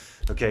 okay.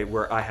 Okay,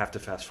 where I have to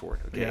fast forward.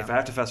 Okay, Yeah. if I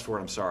have to fast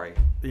forward, I'm sorry.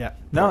 Yeah.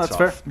 No, It's that's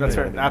fair. off. That's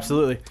Yeah, fair. yeah.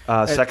 Absolutely.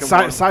 Second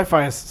one-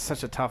 sci-fi is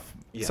such a tough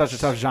Yes.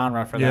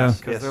 genre for Yeah. them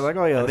because they're like,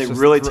 oh yeah, And let's they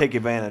just really throw- take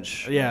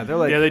advantage. Yeah, they're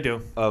like, Yeah, they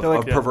do. Of, They're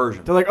like- of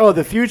perversion. they're like, oh,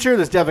 the future,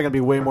 there's definitely gonna be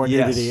way more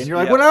Yes. nudity, and you're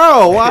like, Yeah.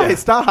 well, no, why? Yeah.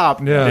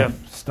 Stop. Yeah. Yeah.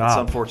 It's Stop.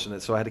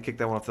 unfortunate. So I had to kick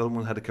that one off. The other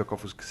one I had to kick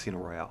off was Casino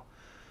Royale,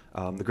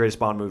 the greatest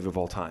Bond movie of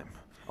all time.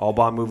 All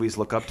Bond movies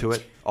look up to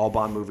it. All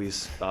Bond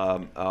movies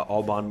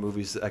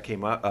that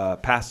came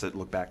up past it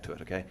look back to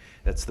it. Okay,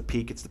 that's the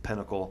peak. It's the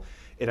pinnacle.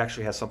 It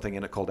actually has something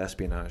in it called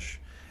espionage,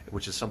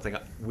 which is something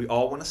we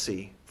all want to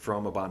see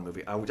from a Bond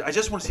movie. I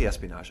just want to see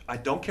espionage. I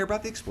don't care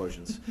about the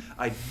explosions.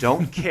 I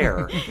don't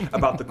care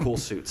about the cool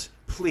suits.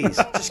 Please,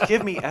 just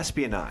give me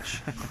espionage.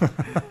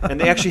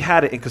 And they actually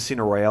had it in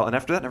Casino Royale, and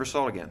after that, never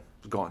saw it again.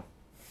 It was gone.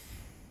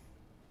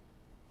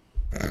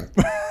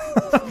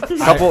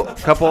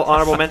 couple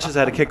honorable mentions. I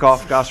had to kick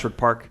off Gosford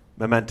Park,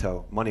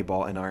 Memento,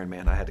 Moneyball, and Iron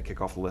Man. I had to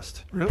kick off the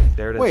list. Really?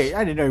 There it is. Wait,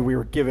 I didn't know we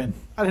were given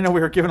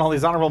all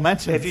these honorable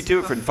mentions. If you do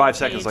it for 5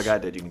 seconds like I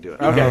did, you can do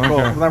it. Okay, Oh, cool.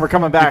 okay. Well, then we're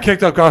coming You back.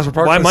 kicked out Gosford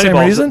Park Why for the same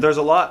Moneyball? reason? There's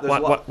a lot. There's a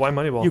lot. Why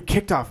Moneyball? You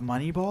kicked off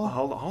Moneyball.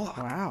 Hold on.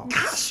 Wow.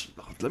 Gosh,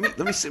 let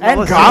me see. And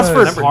list.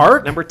 Gosford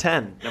Park? Number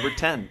 10.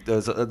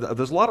 There's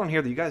a lot on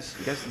here that you guys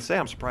didn't say.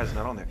 I'm surprised it's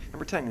not on there.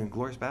 Number 10,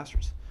 Inglourious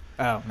Basterds.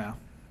 Oh no.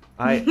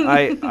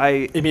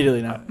 I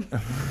Immediately no.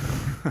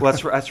 well,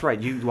 that's right.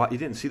 You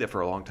didn't see that for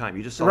a long time.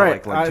 You just saw Right.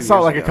 it like I 2 saw it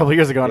years like a ago. couple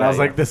years ago, and Yeah, I was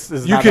yeah. like, "This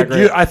is You not could. that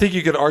great." I think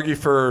you could argue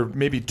for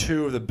maybe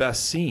 2 of the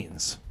best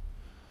scenes,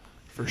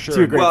 for sure.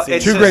 Two great Well, scenes.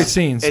 it's Two just- great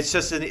scenes. It's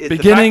just Beginning the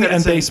fact that and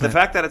it's in- basement. The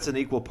fact that it's in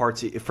equal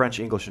parts French,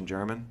 English, and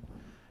German,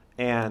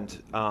 and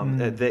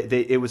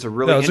it was a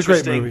really No, it was a great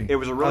interesting. movie. It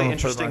was a I really don't know if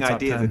it's interesting my top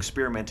idea of 10.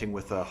 experimenting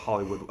with a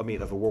Hollywood.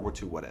 of a World War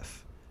II what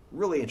if.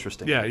 Really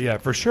interesting. Yeah,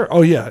 for sure.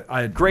 Oh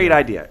yeah, Great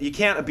idea. You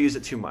can't abuse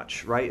it too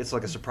much, right? It's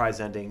like a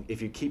surprise ending.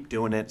 If you keep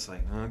doing it, it's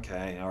like,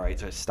 okay, all right,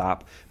 just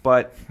stop.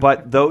 But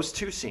those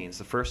 2 scenes,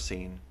 the first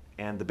scene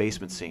and the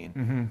basement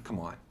scene, come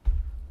on.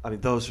 I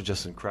mean, those are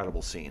just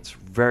incredible scenes.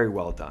 Very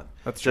well done.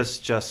 That's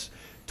just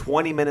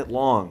 20-minute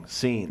long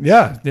scenes.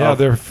 Yeah, of-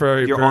 they're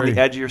very. You're very, on the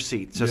edge of your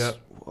seat. Just,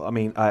 I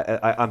mean,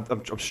 I'm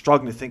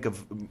struggling to think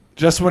of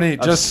Just when he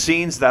just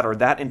scenes that are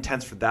that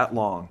intense for that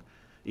long,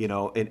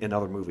 in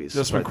other movies.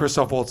 Just when But-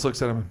 Christoph Waltz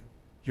looks at him,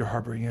 you're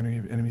harboring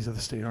enemies of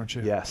the state, aren't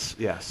you? Yes.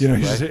 You know,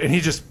 right? and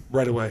he just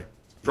right away.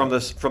 From the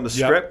Yep.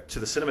 script to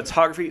the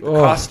cinematography, the Oh.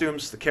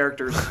 costumes, the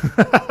characters,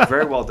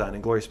 very well done.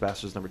 Inglourious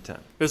Basterds number 10.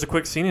 There's a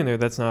quick scene in there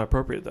that's not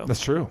appropriate though. That's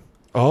true.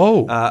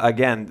 Oh,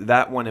 Again,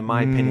 that one, in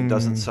my opinion,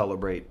 doesn't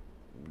celebrate.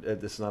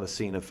 This is not a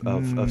scene of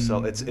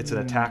it's an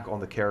attack on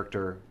the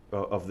character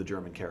of the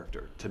German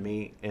character. To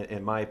me,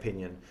 in my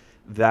opinion,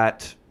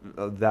 that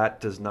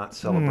does not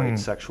celebrate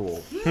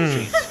sexual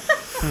scenes.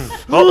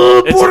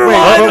 Well,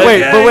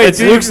 Wait.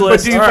 It's Luke's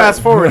list. Do you All right.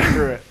 fast forward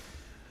through it?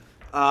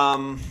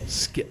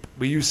 Skip.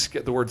 We use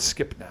the word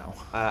skip now.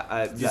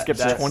 skip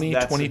That's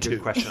 2022. a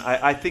good question.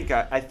 I think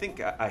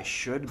I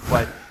should,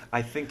 but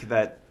I think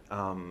that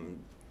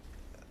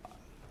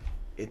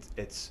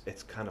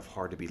it's kind of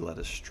hard to be led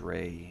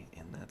astray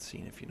in that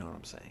scene, if you know what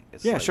I'm saying.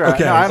 It's Yeah, like- sure.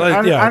 Okay, No,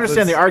 I yeah,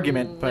 understand the let's-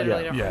 argument, but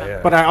Literally yeah. don't Yeah, remember.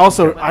 yeah. But I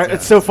also, Yeah.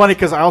 it's so funny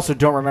because I also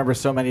don't remember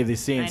so many of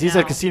these scenes. I He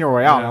said know. Casino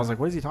Royale, and Yeah. I was like,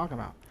 what is he talking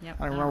about? Yep,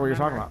 I don't remember what you're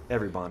talking about.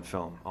 Every Bond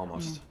film,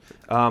 almost.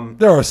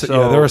 There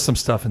was some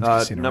stuff in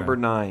Casino number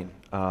Royale.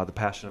 9, The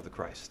Passion of the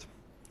Christ.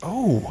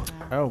 Oh,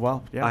 Oh,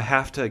 well, yeah. I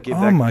have to give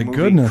Oh that my movie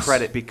goodness.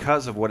 credit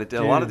because of what it did.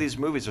 A lot Dude. of these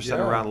movies are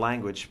centered Yeah. around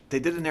language. They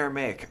did it in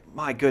Aramaic.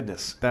 My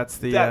goodness. That's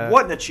the.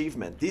 What an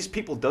achievement. These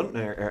people don't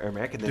know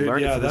Aramaic, and they dude,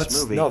 learned yeah, it for that's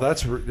this movie. no,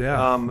 that's yeah.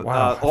 Wow,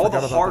 I all forgot the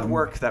about hard that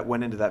work movie. that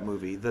went into that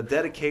movie, the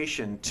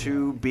dedication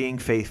to being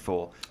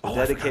faithful, the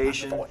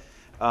dedication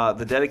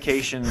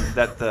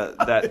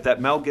that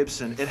Mel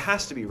Gibson, it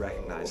has to be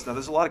recognized. Now,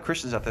 there's a lot of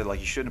Christians out there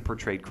like, you shouldn't have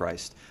portrayed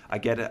Christ. I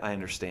get it. I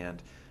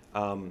understand.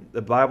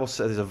 The Bible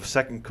says there's a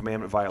second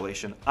commandment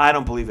violation. I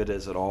don't believe it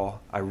is at all.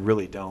 I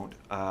really don't.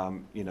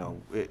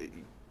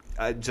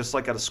 Just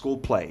like at a school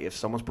play, if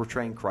someone's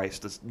portraying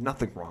Christ, there's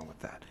nothing wrong with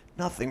that.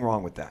 Nothing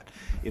wrong with that.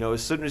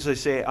 As soon as they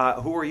say,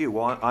 "Who are you?"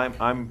 Well,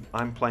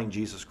 I'm playing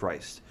Jesus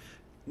Christ.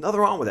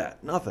 Nothing wrong with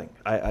that. Nothing.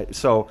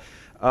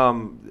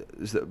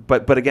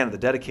 But again, the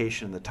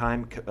dedication, the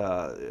time,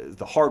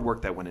 the hard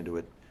work that went into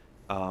it,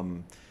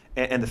 and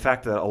the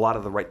fact that a lot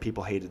of the right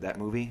people hated that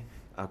movie.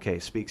 Okay,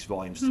 speaks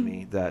volumes to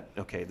me that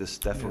this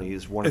definitely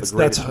is one of the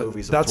greatest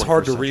movies of the 21st That's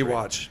hard to century.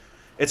 rewatch.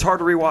 It's hard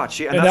to rewatch,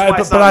 yeah, and And that's why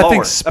it's but not I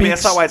lower. think I mean,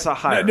 that's not why it's not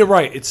higher. You're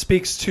right. It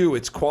speaks to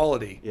its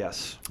quality.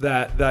 Yes,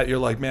 That you're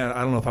like, man,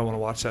 I don't know if I want to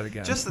watch that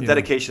again. just the You know?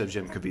 dedication of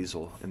Jim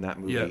Caviezel in that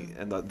movie, Yeah.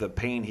 and the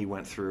pain he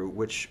went through,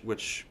 which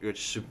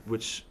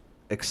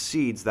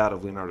exceeds that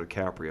of Leonardo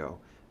DiCaprio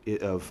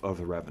of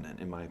The Revenant,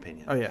 in my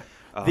opinion. Oh, yeah.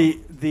 Um,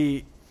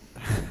 The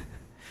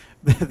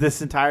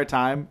this entire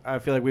time, I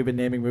feel like we've been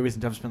naming movies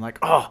and Jeff's been like,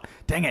 oh,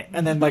 dang it.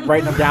 And then like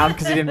writing them down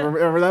because he didn't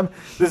remember them.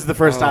 This is the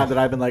first time that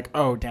I've been like,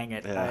 oh, dang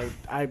it. Yeah.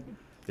 I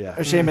Yeah.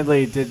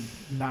 ashamedly did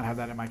not have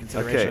that in my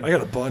consideration. I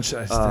got a bunch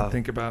I just didn't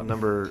think about.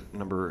 Number.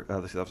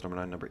 Let's see, that was number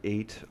 9. Number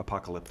 8,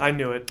 Apocalypse. I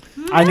knew it.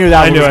 I knew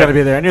that one knew was it. going to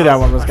be there. I knew that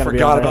one was going to be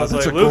forgot on there. about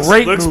That's Like, a Luke's,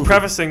 great Luke's movie.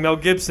 prefacing Mel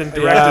Gibson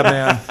Yeah, directed.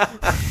 man.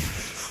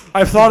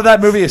 I've thought of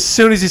that movie as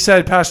soon as he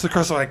said Passion of the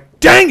Christ. I'm like,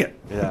 dang it!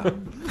 Yeah.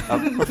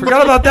 I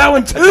forgot about that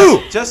one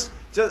too. Just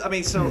I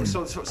mean, so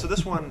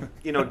this one,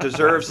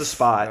 deserves a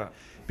spot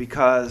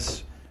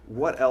because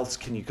what else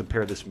can you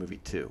compare this movie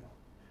to?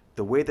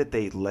 The way that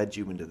they led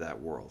you into that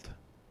world,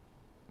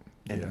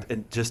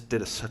 and just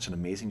did such an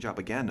amazing job.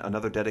 Again,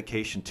 another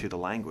dedication to the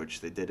language.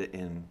 They did it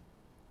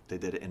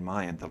in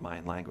Mayan, the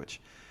Mayan language,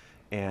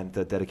 and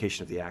the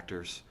dedication of the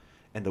actors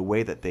and the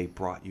way that they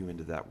brought you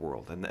into that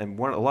world. And a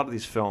lot of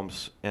these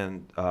films,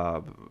 and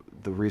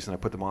the reason I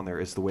put them on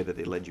there is the way that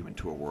they led you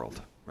into a world,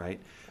 right?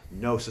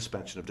 No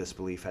suspension of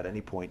disbelief at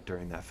any point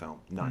during that film.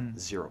 None.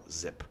 Zero.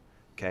 Zip.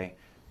 Okay?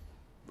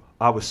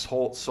 I was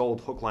sold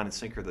hook, line, and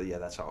sinker that,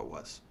 that's how it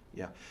was.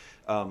 Yeah.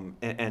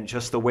 And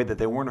just the way that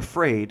they weren't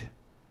afraid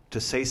to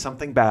say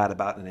something bad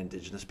about an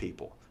indigenous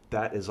people.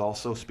 That is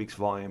also speaks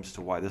volumes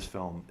to why this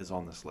film is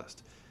on this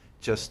list.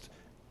 Just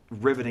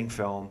riveting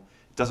film.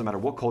 Doesn't matter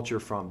what culture you're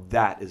from,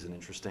 that is an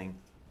interesting,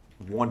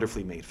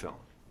 wonderfly made film.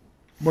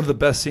 One of the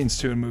best scenes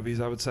too in movies,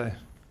 I would say.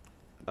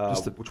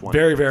 Just the Which one?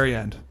 very, very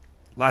end.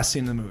 Last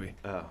scene in the movie.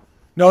 Oh.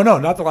 No,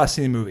 not the last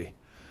scene in the movie.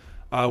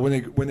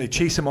 When they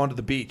chase him onto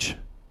the beach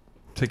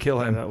to kill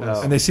him, that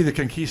was- and they see the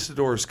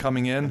conquistadors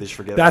coming in. They just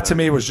forget That about to it.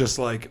 me was just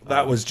like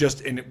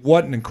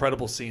what an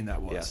incredible scene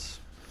that was.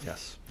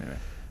 Yes. Anyway.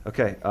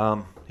 Okay.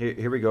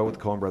 Here we go with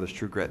the Coen Brothers'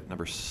 True Grit,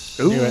 number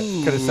 7. Knew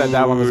it. Could have said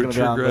that one was going to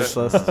be True on this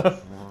Grit. list. 1,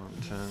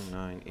 10,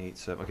 9, 8,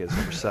 7. Okay, it's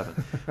number 7.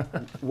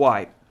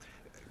 Why?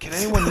 Can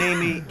anyone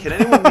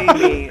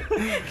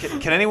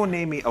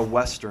name me a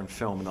Western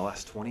film in the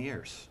last 20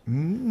 years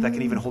that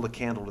can even hold a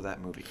candle to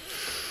that movie?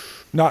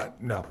 No.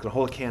 Can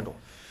hold a candle.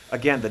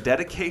 Again, the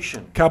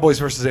dedication. Cowboys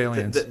versus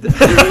Aliens. That's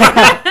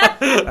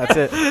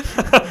it.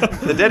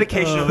 The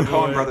dedication of the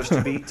Coen brothers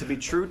to be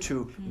true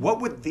to what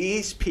would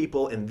these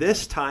people in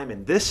this time,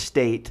 in this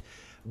state,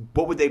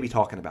 what would they be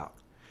talking about?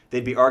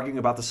 They'd be arguing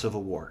about the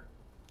Civil War.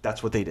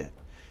 That's what they did.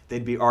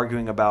 They'd be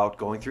arguing about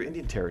going through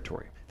Indian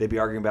territory. They'd be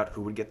arguing about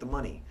who would get the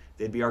money.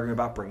 They'd be arguing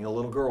about bringing a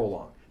little girl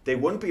along. They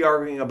wouldn't be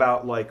arguing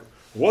about, like,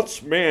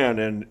 what's man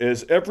and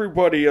is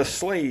everybody a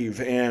slave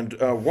and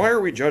why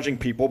are we judging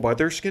people by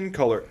their skin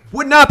color?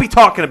 Would not be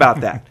talking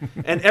about that.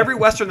 And every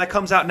Western that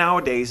comes out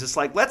nowadays, it's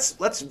like,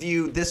 let's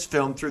view this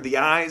film through the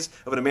eyes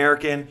of an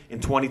American in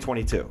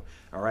 2022.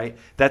 All right?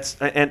 That's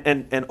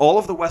and all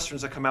of the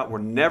Westerns that come out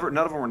none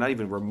of them were not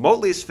even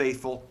remotely as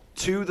faithful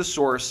to the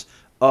source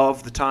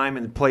of the time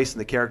and place and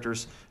the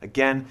characters.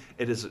 Again,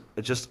 it is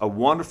just a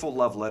wonderful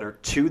love letter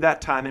to that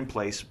time and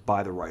place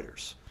by the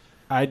writers.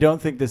 I don't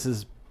think this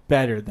is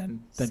better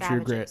than True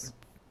Grit. Savages.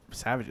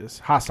 Savages.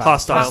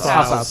 Hostiles. Hostiles.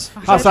 Hostiles.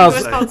 It Hostiles.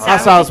 was called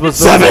Hostiles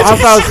was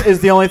Hostiles is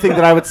the only thing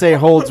that I would say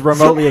holds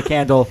remotely a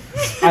candle.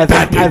 I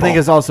think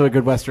is also a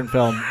good Western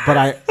film, but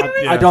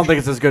I don't think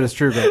it's as good as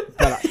True Grit.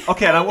 But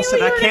Okay, and I will say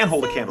that can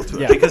hold a candle to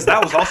it Yeah. because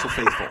that was also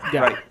faithful.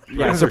 yeah, Right.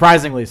 yeah,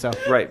 surprisingly so.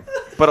 Right.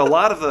 But a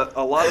lot of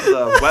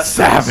the westerns.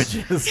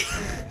 Savages.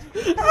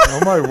 Oh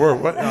my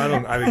word! What? I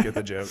didn't get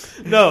the joke.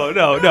 No.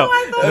 I thought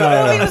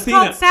the movie was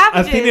called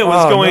Savages. Athena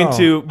was Oh, going no.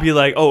 to be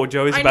like, "Oh,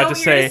 Joey's I about know to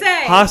what you're say,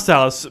 gonna say.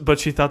 Hostiles," but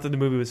she thought that the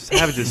movie was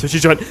Savages, so she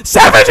joined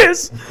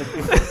Savages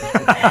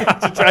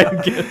to try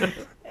and get it.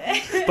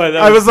 But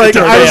that I was like,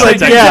 yes,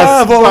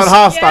 job, but Wallace.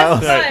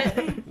 Hostiles. Yes,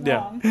 but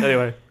yeah.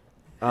 Anyway,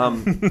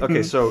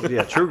 Okay, so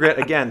yeah, True Grit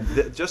again.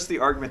 Just the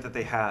argument that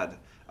they had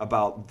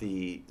about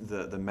the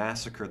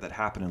massacre that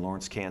happened in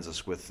Lawrence,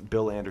 Kansas, with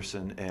Bill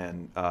Anderson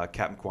and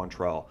Captain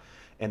Quantrell,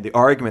 and the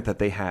argument that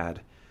they had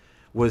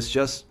was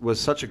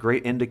such a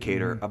great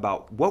indicator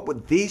about what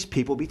would these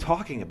people be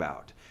talking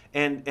about,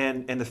 and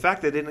the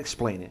fact they didn't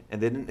explain it,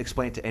 and they didn't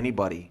explain it to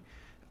anybody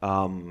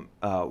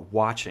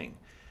watching.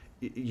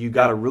 You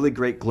got a really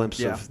great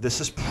glimpse of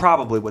this is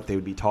probably what they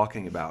would be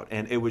talking about,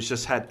 and it was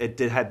just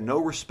had no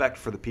respect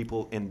for the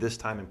people in this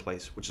time and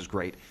place, which is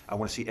great. I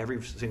want to see every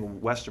single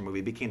Western movie.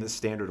 It became the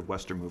standard of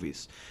Western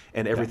movies,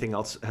 and everything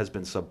else has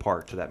been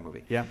subpar to that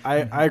movie. Yeah,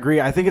 I agree.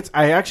 I think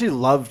I actually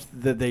loved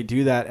that they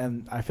do that,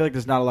 and I feel like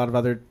there's not a lot of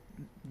other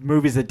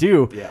movies that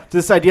do. Yeah.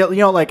 This idea,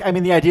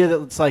 the idea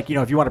that it's like,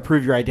 if you want to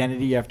prove your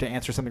identity, you have to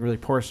answer something really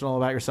personal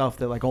about yourself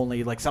that like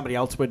only like somebody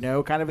else would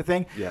know, kind of a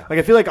thing. Yeah. Like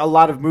I feel like a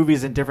lot of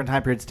movies in different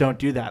time periods don't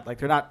do that. Like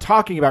they're not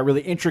talking about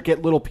really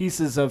intricate little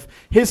pieces of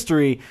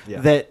history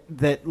that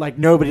like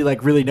nobody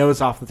like really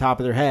knows off the top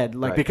of their head.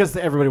 Like because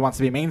everybody wants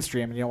to be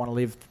mainstream and you don't want to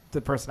leave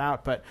the person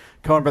out. But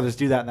Coen Brothers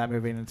do that in that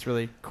movie, and it's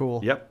really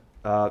cool. Yep.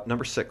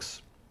 Number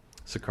 6,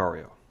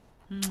 Sicario.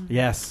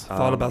 Yes.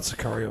 Thought about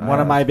Sicario.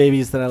 One of my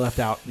babies that I left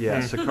out. Yeah,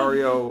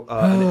 Sicario,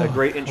 a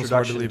great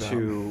introduction leave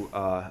to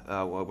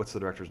what's the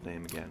director's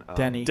name again?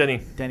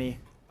 Denny.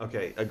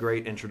 Okay, a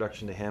great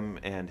introduction to him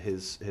and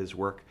his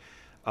work.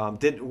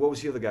 What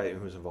was the other guy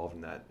who was involved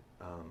in that?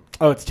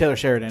 It's Taylor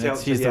Sheridan.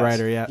 He's the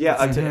writer.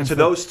 Yeah. To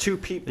those two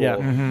people, Yeah.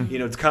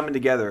 it's coming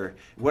together.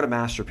 What a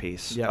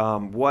masterpiece! Yeah.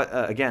 What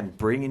again?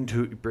 Bringing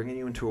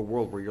you into a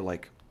world where you're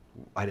like,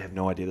 I have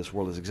no idea this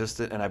world has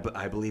existed, and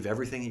I believe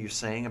everything that you're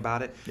saying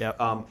about it. Yep.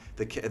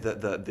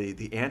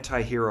 The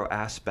anti-hero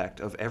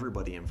aspect of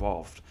everybody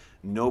involved.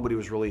 Nobody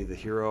was really the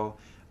hero.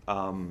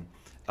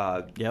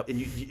 Yep. And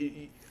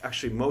you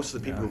actually, most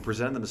of the people who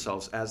presented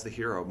themselves as the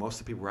hero, most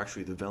of the people were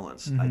actually the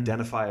villains,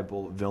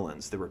 identifiable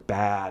villains. They were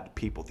bad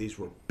people. These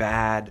were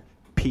bad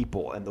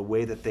people, and the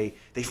way that they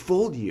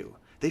fooled you.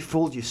 They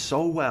fooled you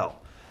so well.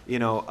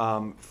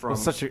 From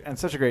such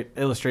a great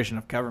illustration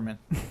of government.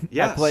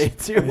 Yes. At play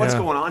too. What's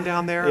going on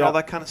down there and Yeah. all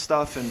that kind of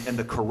stuff, and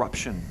the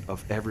corruption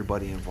of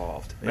everybody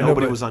involved. I know,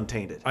 Nobody but- was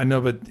untainted. I know,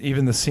 but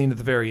even the scene at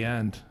the very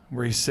end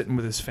where he's sitting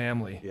with his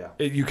family, Yeah.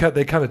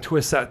 they kind of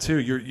twist that too.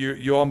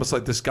 You almost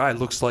like this guy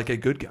looks like a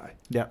good guy.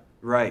 Yeah.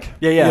 Right.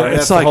 Yeah. It's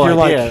that's the like whole you're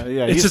idea. like,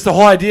 Yeah, it's he's- just the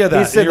whole idea that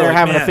he's sitting you're there like,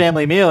 having man. a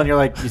family meal, and you're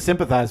like, you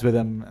sympathize with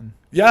him. And,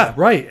 Yeah,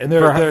 right. And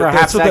For a half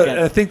that's what second.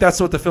 I think that's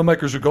what the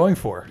filmmakers are going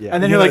for. Yeah.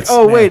 and then You you're know, like, it's-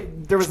 oh man.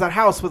 wait, there was that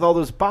house with all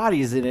those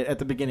bodies in it at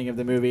the beginning of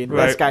the movie, and this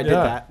Right. guy did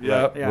Yeah. that.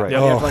 Yeah. Yeah. Right. You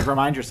have Oh. to like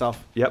remind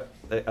yourself. Yep.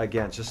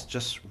 Again,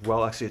 just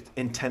well, actually,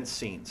 intense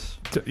scenes.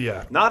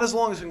 Yeah. Not as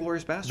long as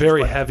Inglourious Basterds.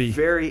 Very but heavy.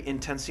 Very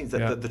intense scenes.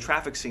 Yeah. The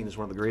traffic scene is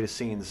one of the greatest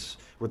scenes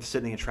where they're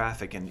sitting in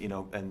traffic, and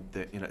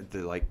the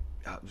like,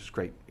 just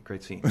great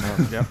scene.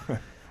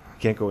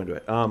 Can't go into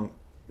it.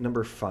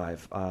 Number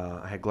 5,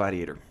 I had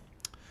Gladiator.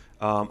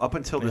 Up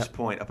until this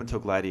point, up until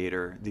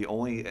Gladiator, the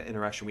only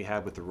interaction we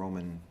had with the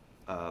Roman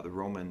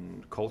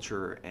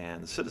culture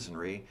and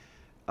citizenry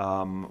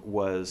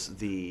was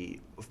the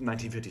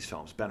 1950s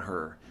films,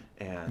 Ben-Hur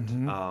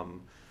and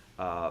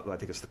I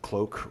think it's The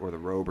Cloak or The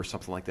Robe or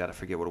something like that. I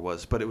forget what it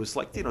was, but it was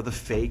like the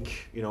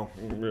fake,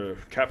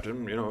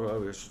 captain,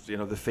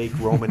 the fake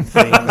Roman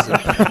things,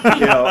 and, but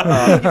you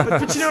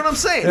know what I'm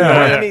saying?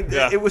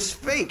 It was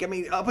fake. I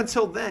mean, up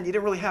until then, you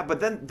didn't really have, but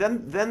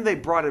then they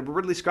brought it.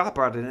 Ridley Scott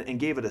brought it in and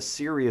gave it a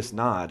serious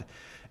nod.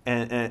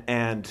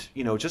 And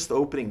just the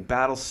opening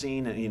battle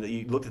scene, and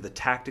you looked at the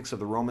tactics of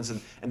the Romans,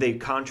 and they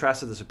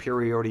contrasted the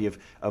superiority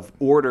of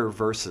order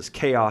versus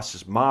chaos,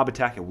 just mob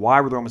attack, and why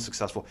were the Romans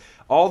successful,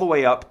 all the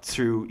way up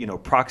to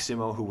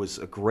Proximo, who was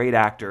a great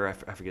actor. I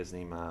forget his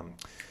name,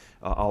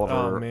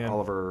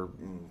 Oliver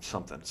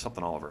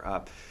something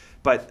Oliver.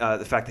 But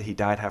the fact that he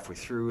died halfway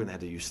through and had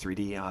to use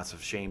 3D, it's a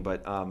shame.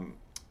 But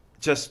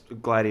just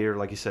Gladiator,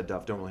 like you said,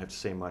 Duff, don't really have to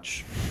say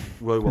much.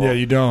 Really well. Yeah,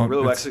 you don't.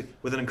 Really well, actually,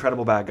 with an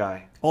incredible bad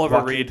guy.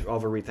 Oliver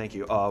Reed, thank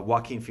you.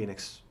 Joaquin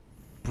Phoenix,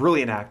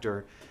 brilliant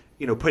actor.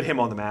 Put him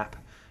on the map.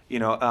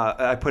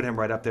 I put him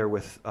right up there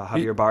with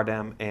Javier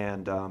Bardem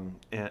and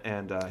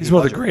He's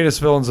one of the greatest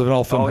villains of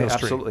all film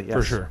history. Absolutely, yes.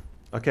 For sure.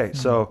 Okay,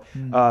 so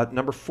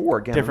number 4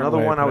 again. Different another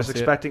way one to I was see it.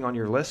 expecting on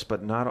your list,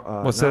 but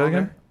not. What's not that on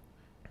again?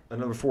 there.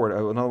 Number 4,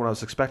 another one I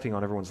was expecting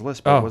on everyone's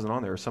list, but it wasn't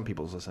on there. Some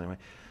people's list anyway.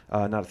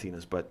 Not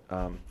Athena's, but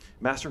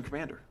Master and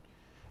Commander.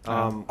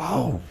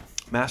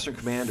 Master and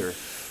Commander.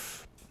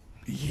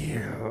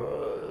 Yeah.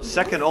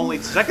 Second only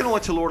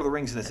to Lord of the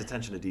Rings in its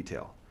attention to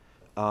detail.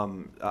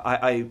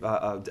 I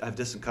have a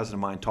distant cousin of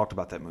mine talked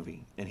about that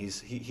movie, and he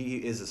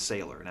is a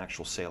sailor, an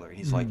actual sailor. And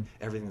he's like,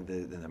 everything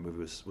in that movie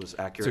was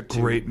accurate. It's a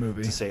great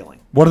movie. To sailing.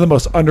 One of the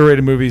most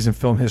underrated movies in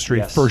film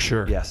history, for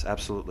sure. Yes,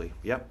 absolutely.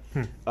 Yep.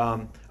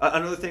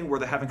 Another thing where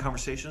they're having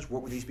conversations,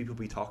 what would these people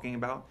be talking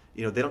about?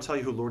 You know, they don't tell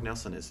you who Lord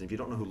Nelson is. And if you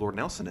don't know who Lord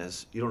Nelson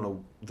is, you don't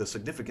know the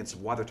significance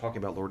of why they're talking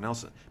about Lord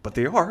Nelson. But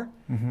they are.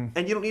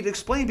 And you don't need to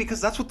explain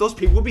because that's what those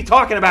people would be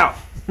talking about.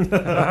 You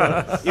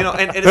know,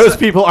 and those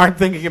people aren't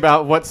thinking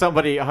about what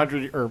somebody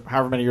 100 or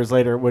however many years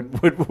later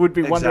would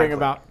be wondering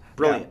about.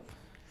 Brilliant.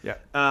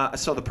 Yeah.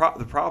 So the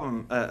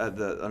problem,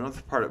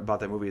 another part about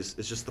that movie is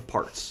just the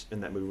parts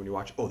in that movie when you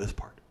watch. Oh, this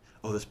part.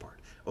 Oh, this part.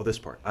 Oh, this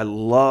part. I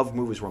love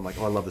movies where I'm like,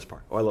 oh, I love this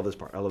part. Oh, I love this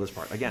part. I love this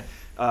part. Again,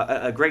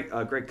 a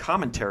great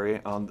commentary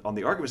on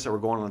the arguments that were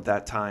going on at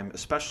that time,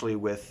 especially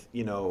with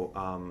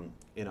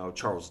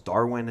Charles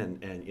Darwin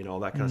and all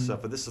that kind of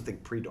stuff. But this is I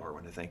think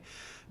pre-Darwin, I think.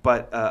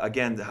 But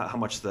again, how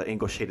much the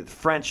English hated the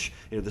French.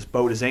 You know, this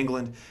boat is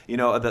England. You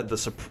know, the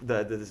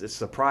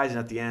surprise, and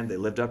at the end they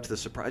lived up to the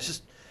surprise.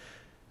 Just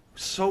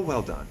so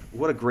well done.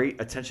 What a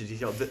great attention to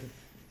detail.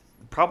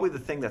 Probably the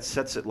thing that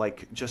sets it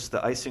like just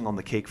the icing on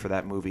the cake for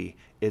that movie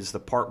is the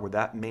part where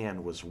that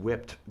man was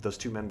whipped. Those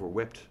two men were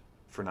whipped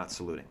for not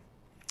saluting.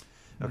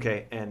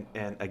 Okay, and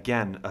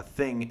again, a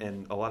thing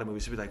in a lot of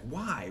movies would be like,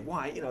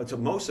 why? You know, to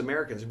most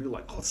Americans, it'd be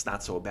like, oh, it's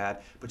not so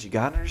bad. But you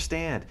got to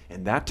understand,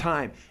 in that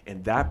time,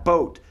 in that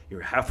boat,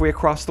 you're halfway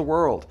across the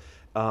world,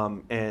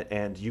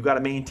 and you got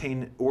to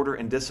maintain order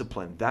and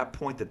discipline. That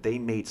point that they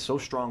made so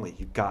strongly,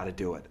 you got to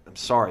do it. I'm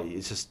sorry,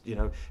 it's just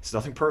it's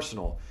nothing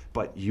personal,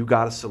 but you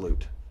got to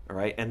salute. All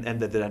right, and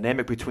the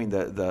dynamic between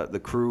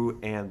the crew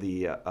and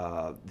the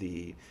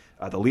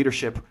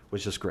leadership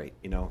was just great,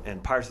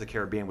 And Pirates of the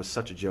Caribbean was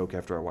such a joke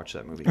after I watched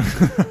that movie.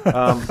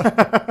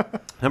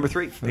 Number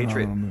 3,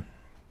 Patriot.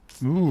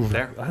 Ooh,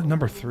 there.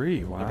 Number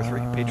 3. Wow. Number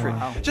 3, Patriot.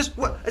 Wow.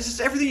 It's just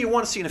everything you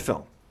want to see in a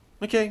film.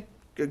 Okay,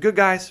 good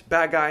guys,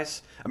 bad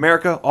guys,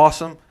 America,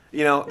 awesome.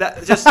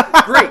 That just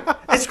great.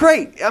 It's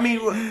great. I mean,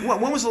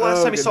 when was the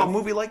last time you saw a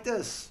movie like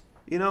this?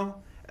 They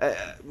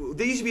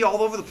used to be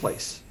all over the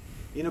place.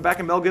 Back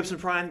in Mel Gibson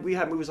prime, we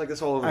had movies like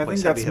this all over the place.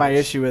 I think that's my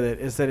issue with it,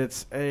 is that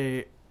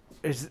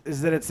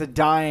it's a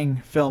dying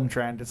film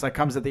trend. It's like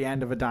comes at the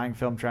end of a dying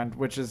film trend,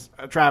 which is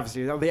a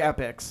travesty of the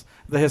epics,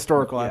 the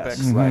historical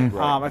epics. Right.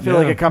 I feel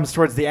like it comes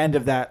towards the end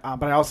of that,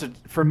 but I also,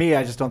 for me,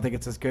 I just don't think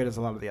it's as good as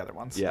a lot of the other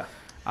ones. Yeah.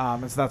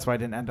 And so that's why I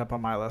didn't end up on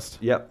my list.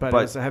 Yep. But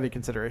it's a heavy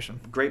consideration.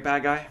 Great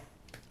bad guy.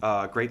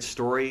 Great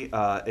story.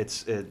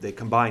 They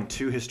combine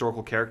 2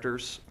 historical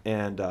characters,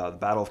 and the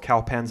Battle of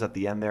Cowpens at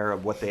the end there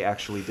of what they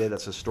actually did.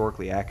 That's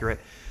historically accurate.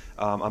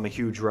 I'm a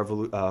huge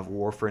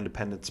War for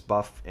Independence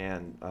buff,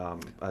 and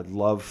I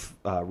love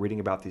reading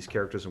about these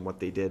characters and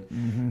what they did.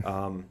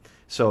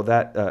 So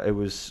that it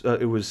was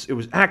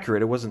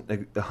accurate. It wasn't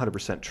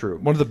 100% true.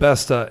 One of the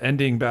best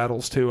ending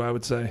battles too, I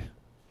would say,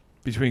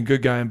 between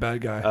good guy and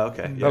bad guy.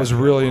 Okay, that was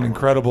really an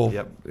incredible.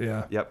 Yep.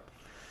 Yeah. Yep.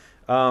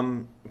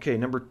 Okay,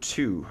 number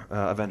 2,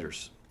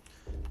 Avengers.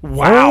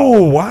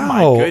 Wow!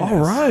 My goodness. All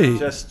right.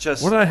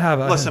 Just what did I have?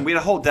 Listen, we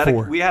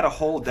had a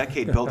whole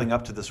decade building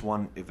up to this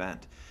one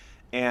event,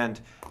 and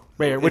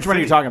wait, which one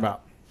are you talking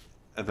about?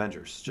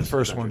 Avengers, just the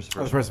first Avengers,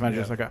 one. The first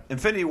Avengers. Yeah. Okay.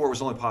 Infinity War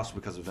was only possible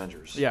because of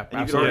Avengers. Yeah,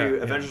 and you could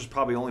argue Avengers was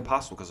probably only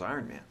possible because of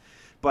Iron Man,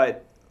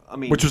 but. I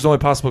mean, which was only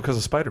possible because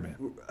of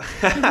Spider-Man.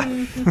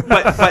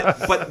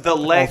 but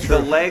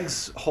the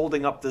legs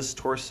holding up this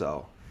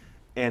torso,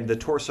 and the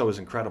torso is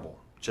incredible.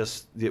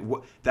 Just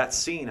that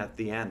scene at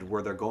the end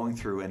where they're going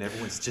through and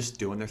everyone's just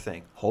doing their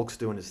thing. Hulk's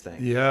doing his thing.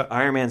 Yeah.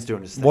 Iron Man's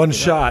doing his thing. One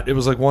shot. It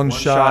was like one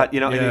shot.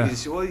 And yeah.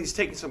 he's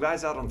taking some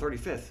guys out on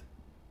 35th.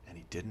 And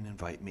he didn't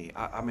invite me.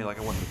 I mean, like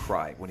I wanted to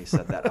cry when he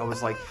said that. I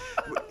was like,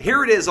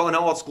 here it is in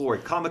all its glory,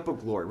 comic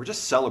book glory. We're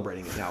just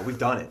celebrating it now. We've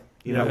done it.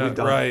 We've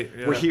done it.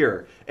 Yeah. We're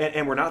here.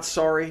 And we're not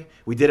sorry.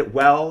 We did it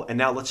well. And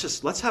now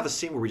let's have a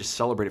scene where we just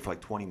celebrate it for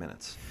like 20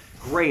 minutes.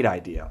 Great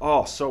idea.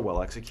 Oh, so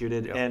well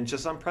executed and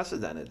just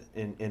unprecedented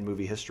in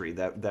movie history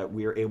that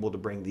we are able to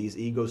bring these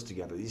egos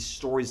together, these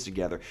stories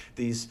together,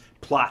 these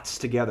plots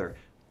together.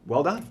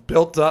 Well done.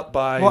 Built up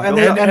by and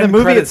the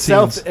movie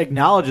itself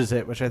acknowledges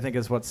it, which I think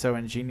is what's so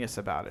ingenious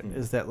about it,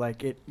 is that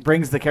like it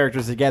brings the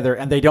characters together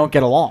and they don't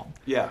get along.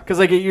 Yeah. Because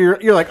like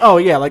you're like, oh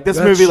yeah, like this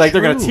movie, like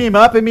they're gonna team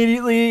up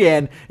immediately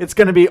and it's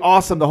gonna be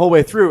awesome the whole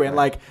way through. And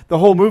like the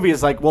whole movie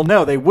is like, well,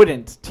 no, they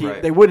wouldn't team.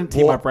 Right. They wouldn't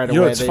team up right away.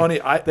 You know, it's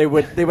funny. They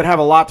would have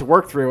a lot to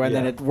work through, and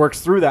then it works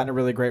through that in a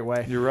really great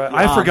way. You're right.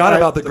 I forgot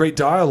about the great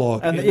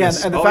dialogue. And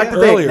the fact that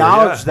they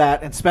acknowledge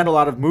that and spend a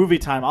lot of movie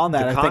time on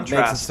that, I think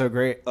makes it so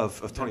great.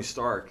 Of Tony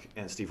Stark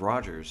and Steve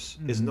Rogers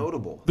is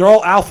notable. They're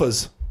all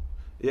alphas.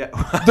 Yeah,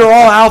 they're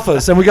all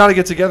alphas, and we got to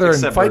get together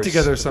and fight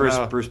together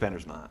somehow. Bruce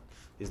Banner's not.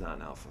 He's not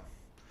an alpha.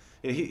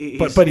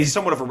 But he's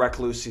somewhat of a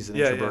recluse. He's an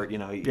introvert. You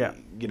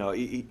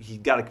he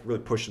got to really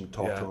push him,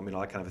 talk to him,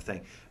 that kind of a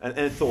thing.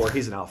 And Thor,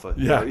 he's an alpha.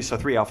 Yeah. You saw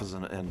 3 alphas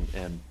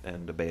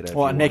and a beta.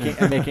 Well, and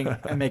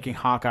making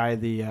Hawkeye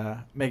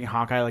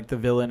like the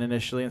villain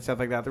initially and stuff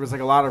like that. There was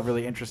like a lot of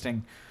really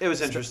interesting. It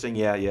was interesting,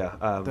 yeah.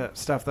 The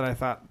stuff that I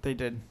thought they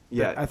did.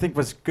 Yeah. that I think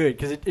was good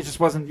because it just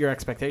wasn't your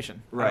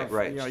expectation. Right.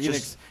 You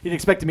didn't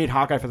expect to meet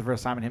Hawkeye for the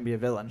first time and him be a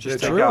villain. Just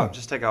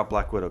take out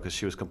Black Widow because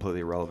she was completely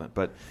irrelevant.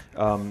 But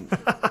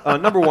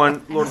number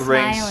 1, Lord of the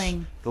Rings.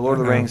 Smiling. The Lord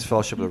of the Rings,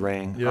 Fellowship of the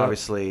Ring. Yeah.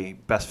 Obviously,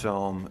 best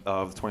film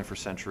of the 21st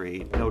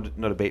century.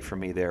 No debate from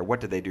me there. What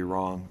did they do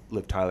wrong?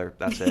 Liv Tyler.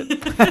 That's it.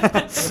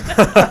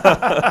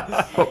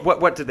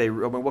 What did they? I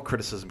mean, what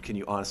criticism can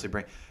you honestly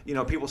bring?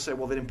 People say,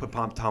 well, they didn't put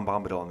Tom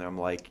Bombadil in there. I'm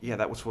like, yeah,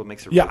 that was what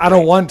makes it. Yeah, really I don't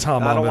great. want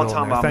Tom Bombadil. I don't want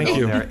Tom in there. Bombadil Thank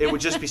you. in there. It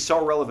would just be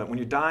so relevant when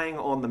you're dying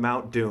on the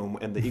Mount Doom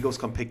and the Eagles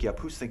come pick you up.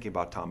 Who's thinking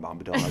about Tom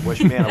Bombadil? I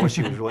wish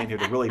he was really in here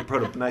to really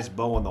put a nice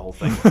bow on the whole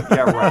thing.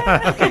 Yeah,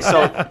 right. Okay,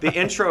 so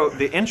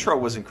the intro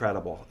was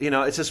incredible.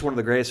 It's just one of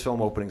the greatest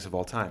film openings of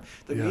all time.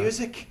 The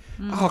music,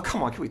 oh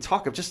come on, can we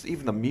talk of just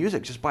even the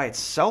music just by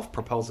itself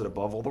propels it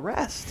above all the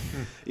rest.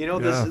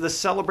 The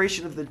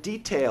celebration of the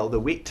detail, the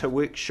week to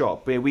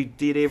workshop where we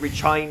did every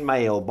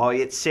chainmail by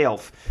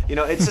itself.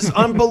 It's just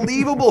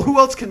unbelievable. Who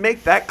else can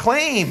make that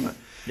claim?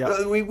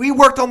 Yep. We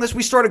worked on this.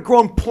 We started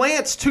growing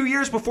plants 2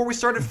 years before we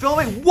started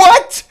filming.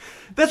 What?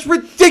 That's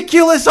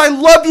ridiculous. I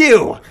love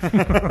you.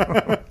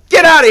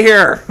 Get out of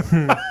here.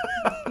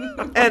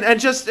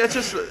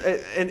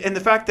 and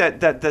the fact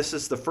that this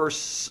is the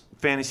first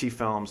fantasy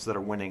films that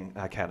are winning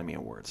Academy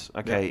Awards.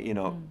 Okay,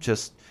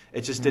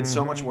 it just did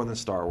so much more than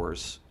Star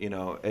Wars.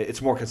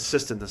 It's more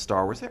consistent than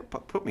Star Wars. There,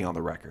 put me on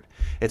the record.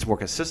 It's more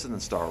consistent than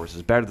Star Wars.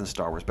 It's better than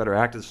Star Wars. Better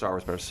acted than Star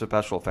Wars. Better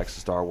special effects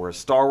than Star Wars.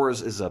 Star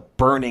Wars is a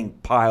burning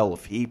pile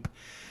of heap.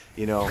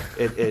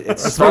 It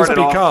started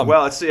off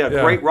well. It's a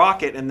great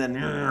rocket, and then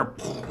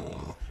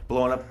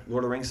blowing up.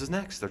 Lord of the Rings is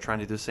next. They're trying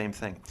to do the same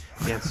thing.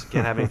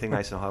 Can't have anything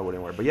nice in Hollywood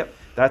anymore. But yep,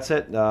 that's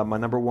it. My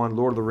number 1,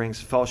 Lord of the Rings,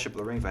 Fellowship of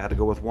the Ring. If I had to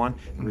go with one,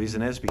 the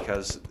reason is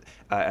because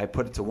I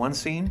put it to one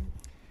scene.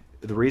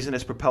 The reason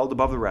it's propelled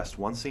above the rest,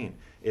 one scene,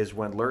 is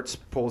when Lurtz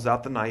pulls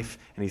out the knife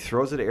and he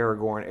throws it at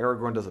Aragorn.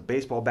 Aragorn does a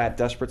baseball bat,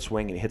 desperate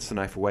swing, and he hits the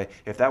knife away.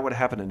 If that would have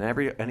happened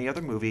in any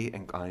other movie,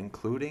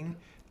 including,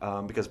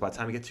 because by the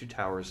time you get to Two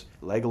Towers,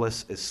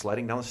 Legolas is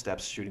sledding down the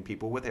steps, shooting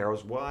people with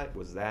arrows. What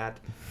was that?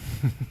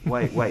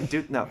 Wait,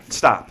 dude, no,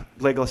 stop.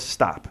 Legolas,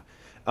 stop.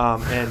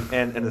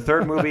 And in the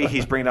third movie,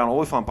 he's bringing down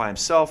Oliphant by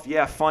himself.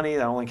 Yeah, funny.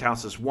 That only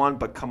counts as one.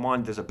 But come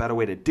on, there's a better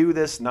way to do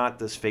this. Not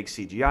this fake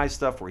CGI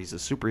stuff where he's a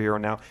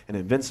superhero now and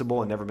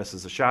invincible and never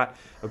misses a shot.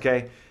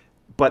 Okay,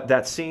 but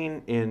that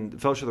scene in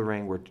Fellowship of the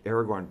Ring where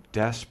Aragorn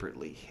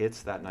desperately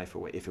hits that knife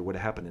away. If it would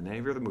have happened in any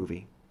other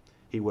movie,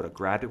 he would have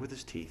grabbed it with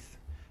his teeth,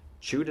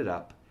 chewed it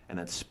up, and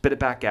then spit it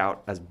back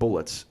out as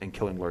bullets and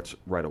killing Lurtz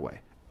right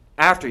away.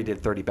 After he did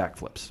 30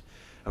 backflips.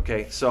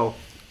 Okay, so.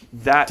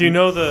 Do you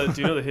know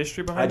the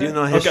history behind it? I do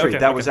know the history. Okay,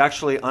 that was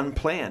actually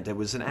unplanned. It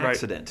was an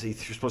accident. Right.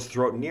 He was supposed to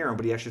throw it near him,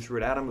 but he actually threw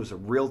it at him. It was a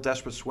real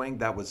desperate swing.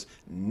 That was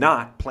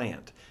not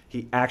planned.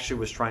 He actually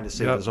was trying to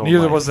save his own life.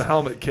 Neither was the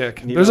helmet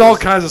kick. There's all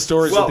kinds of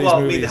stories with these movies.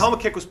 I mean, the helmet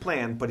kick was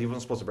planned, but he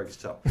wasn't supposed to break his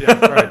toe.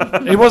 Yeah,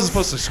 right. He wasn't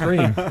supposed to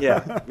scream.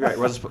 Yeah, right.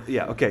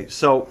 Okay.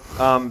 So,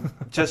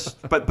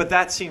 but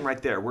that scene right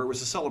there, where it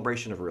was a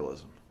celebration of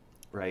realism,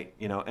 right?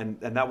 And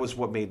that was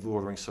what made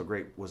Lord of the Rings so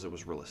great, was it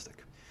was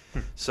realistic.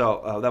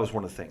 So that was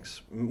one of the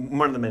things,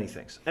 one of the many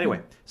things.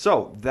 Anyway,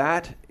 so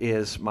that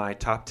is my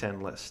top 10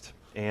 list.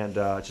 And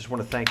just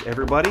want to thank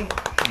everybody.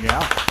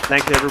 Yeah.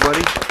 Thank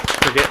everybody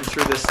for getting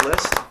through this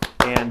list.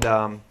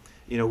 And,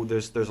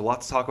 there's a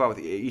lot to talk about with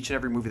each and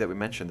every movie that we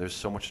mentioned. There's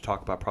so much to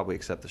talk about, probably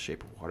except The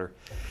Shape of Water.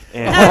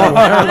 And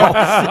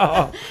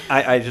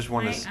I just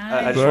want to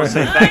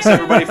say thanks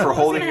everybody for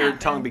holding your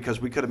tongue, because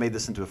we could have made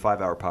this into a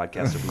 5-hour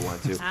podcast if we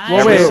wanted to.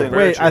 Well,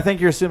 wait. I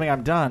think you're assuming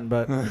I'm done,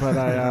 but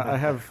I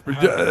have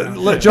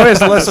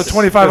joyous list of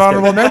 25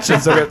 honorable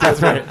mentions.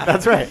 That's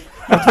right.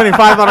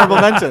 25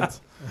 honorable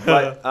mentions.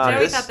 But,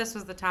 Joey thought this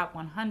was the top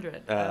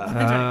 100.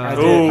 I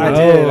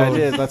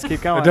did. Let's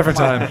keep going. A different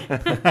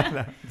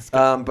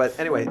time. But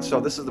anyway, so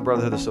this is the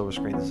Brotherhood of the Silver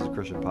Screen. This is a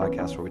Christian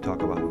podcast where we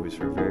talk about movies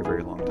for a very,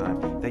 very long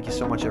time. Thank you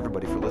so much,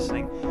 everybody, for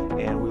listening,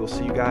 and we will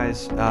see you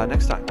guys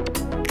next time.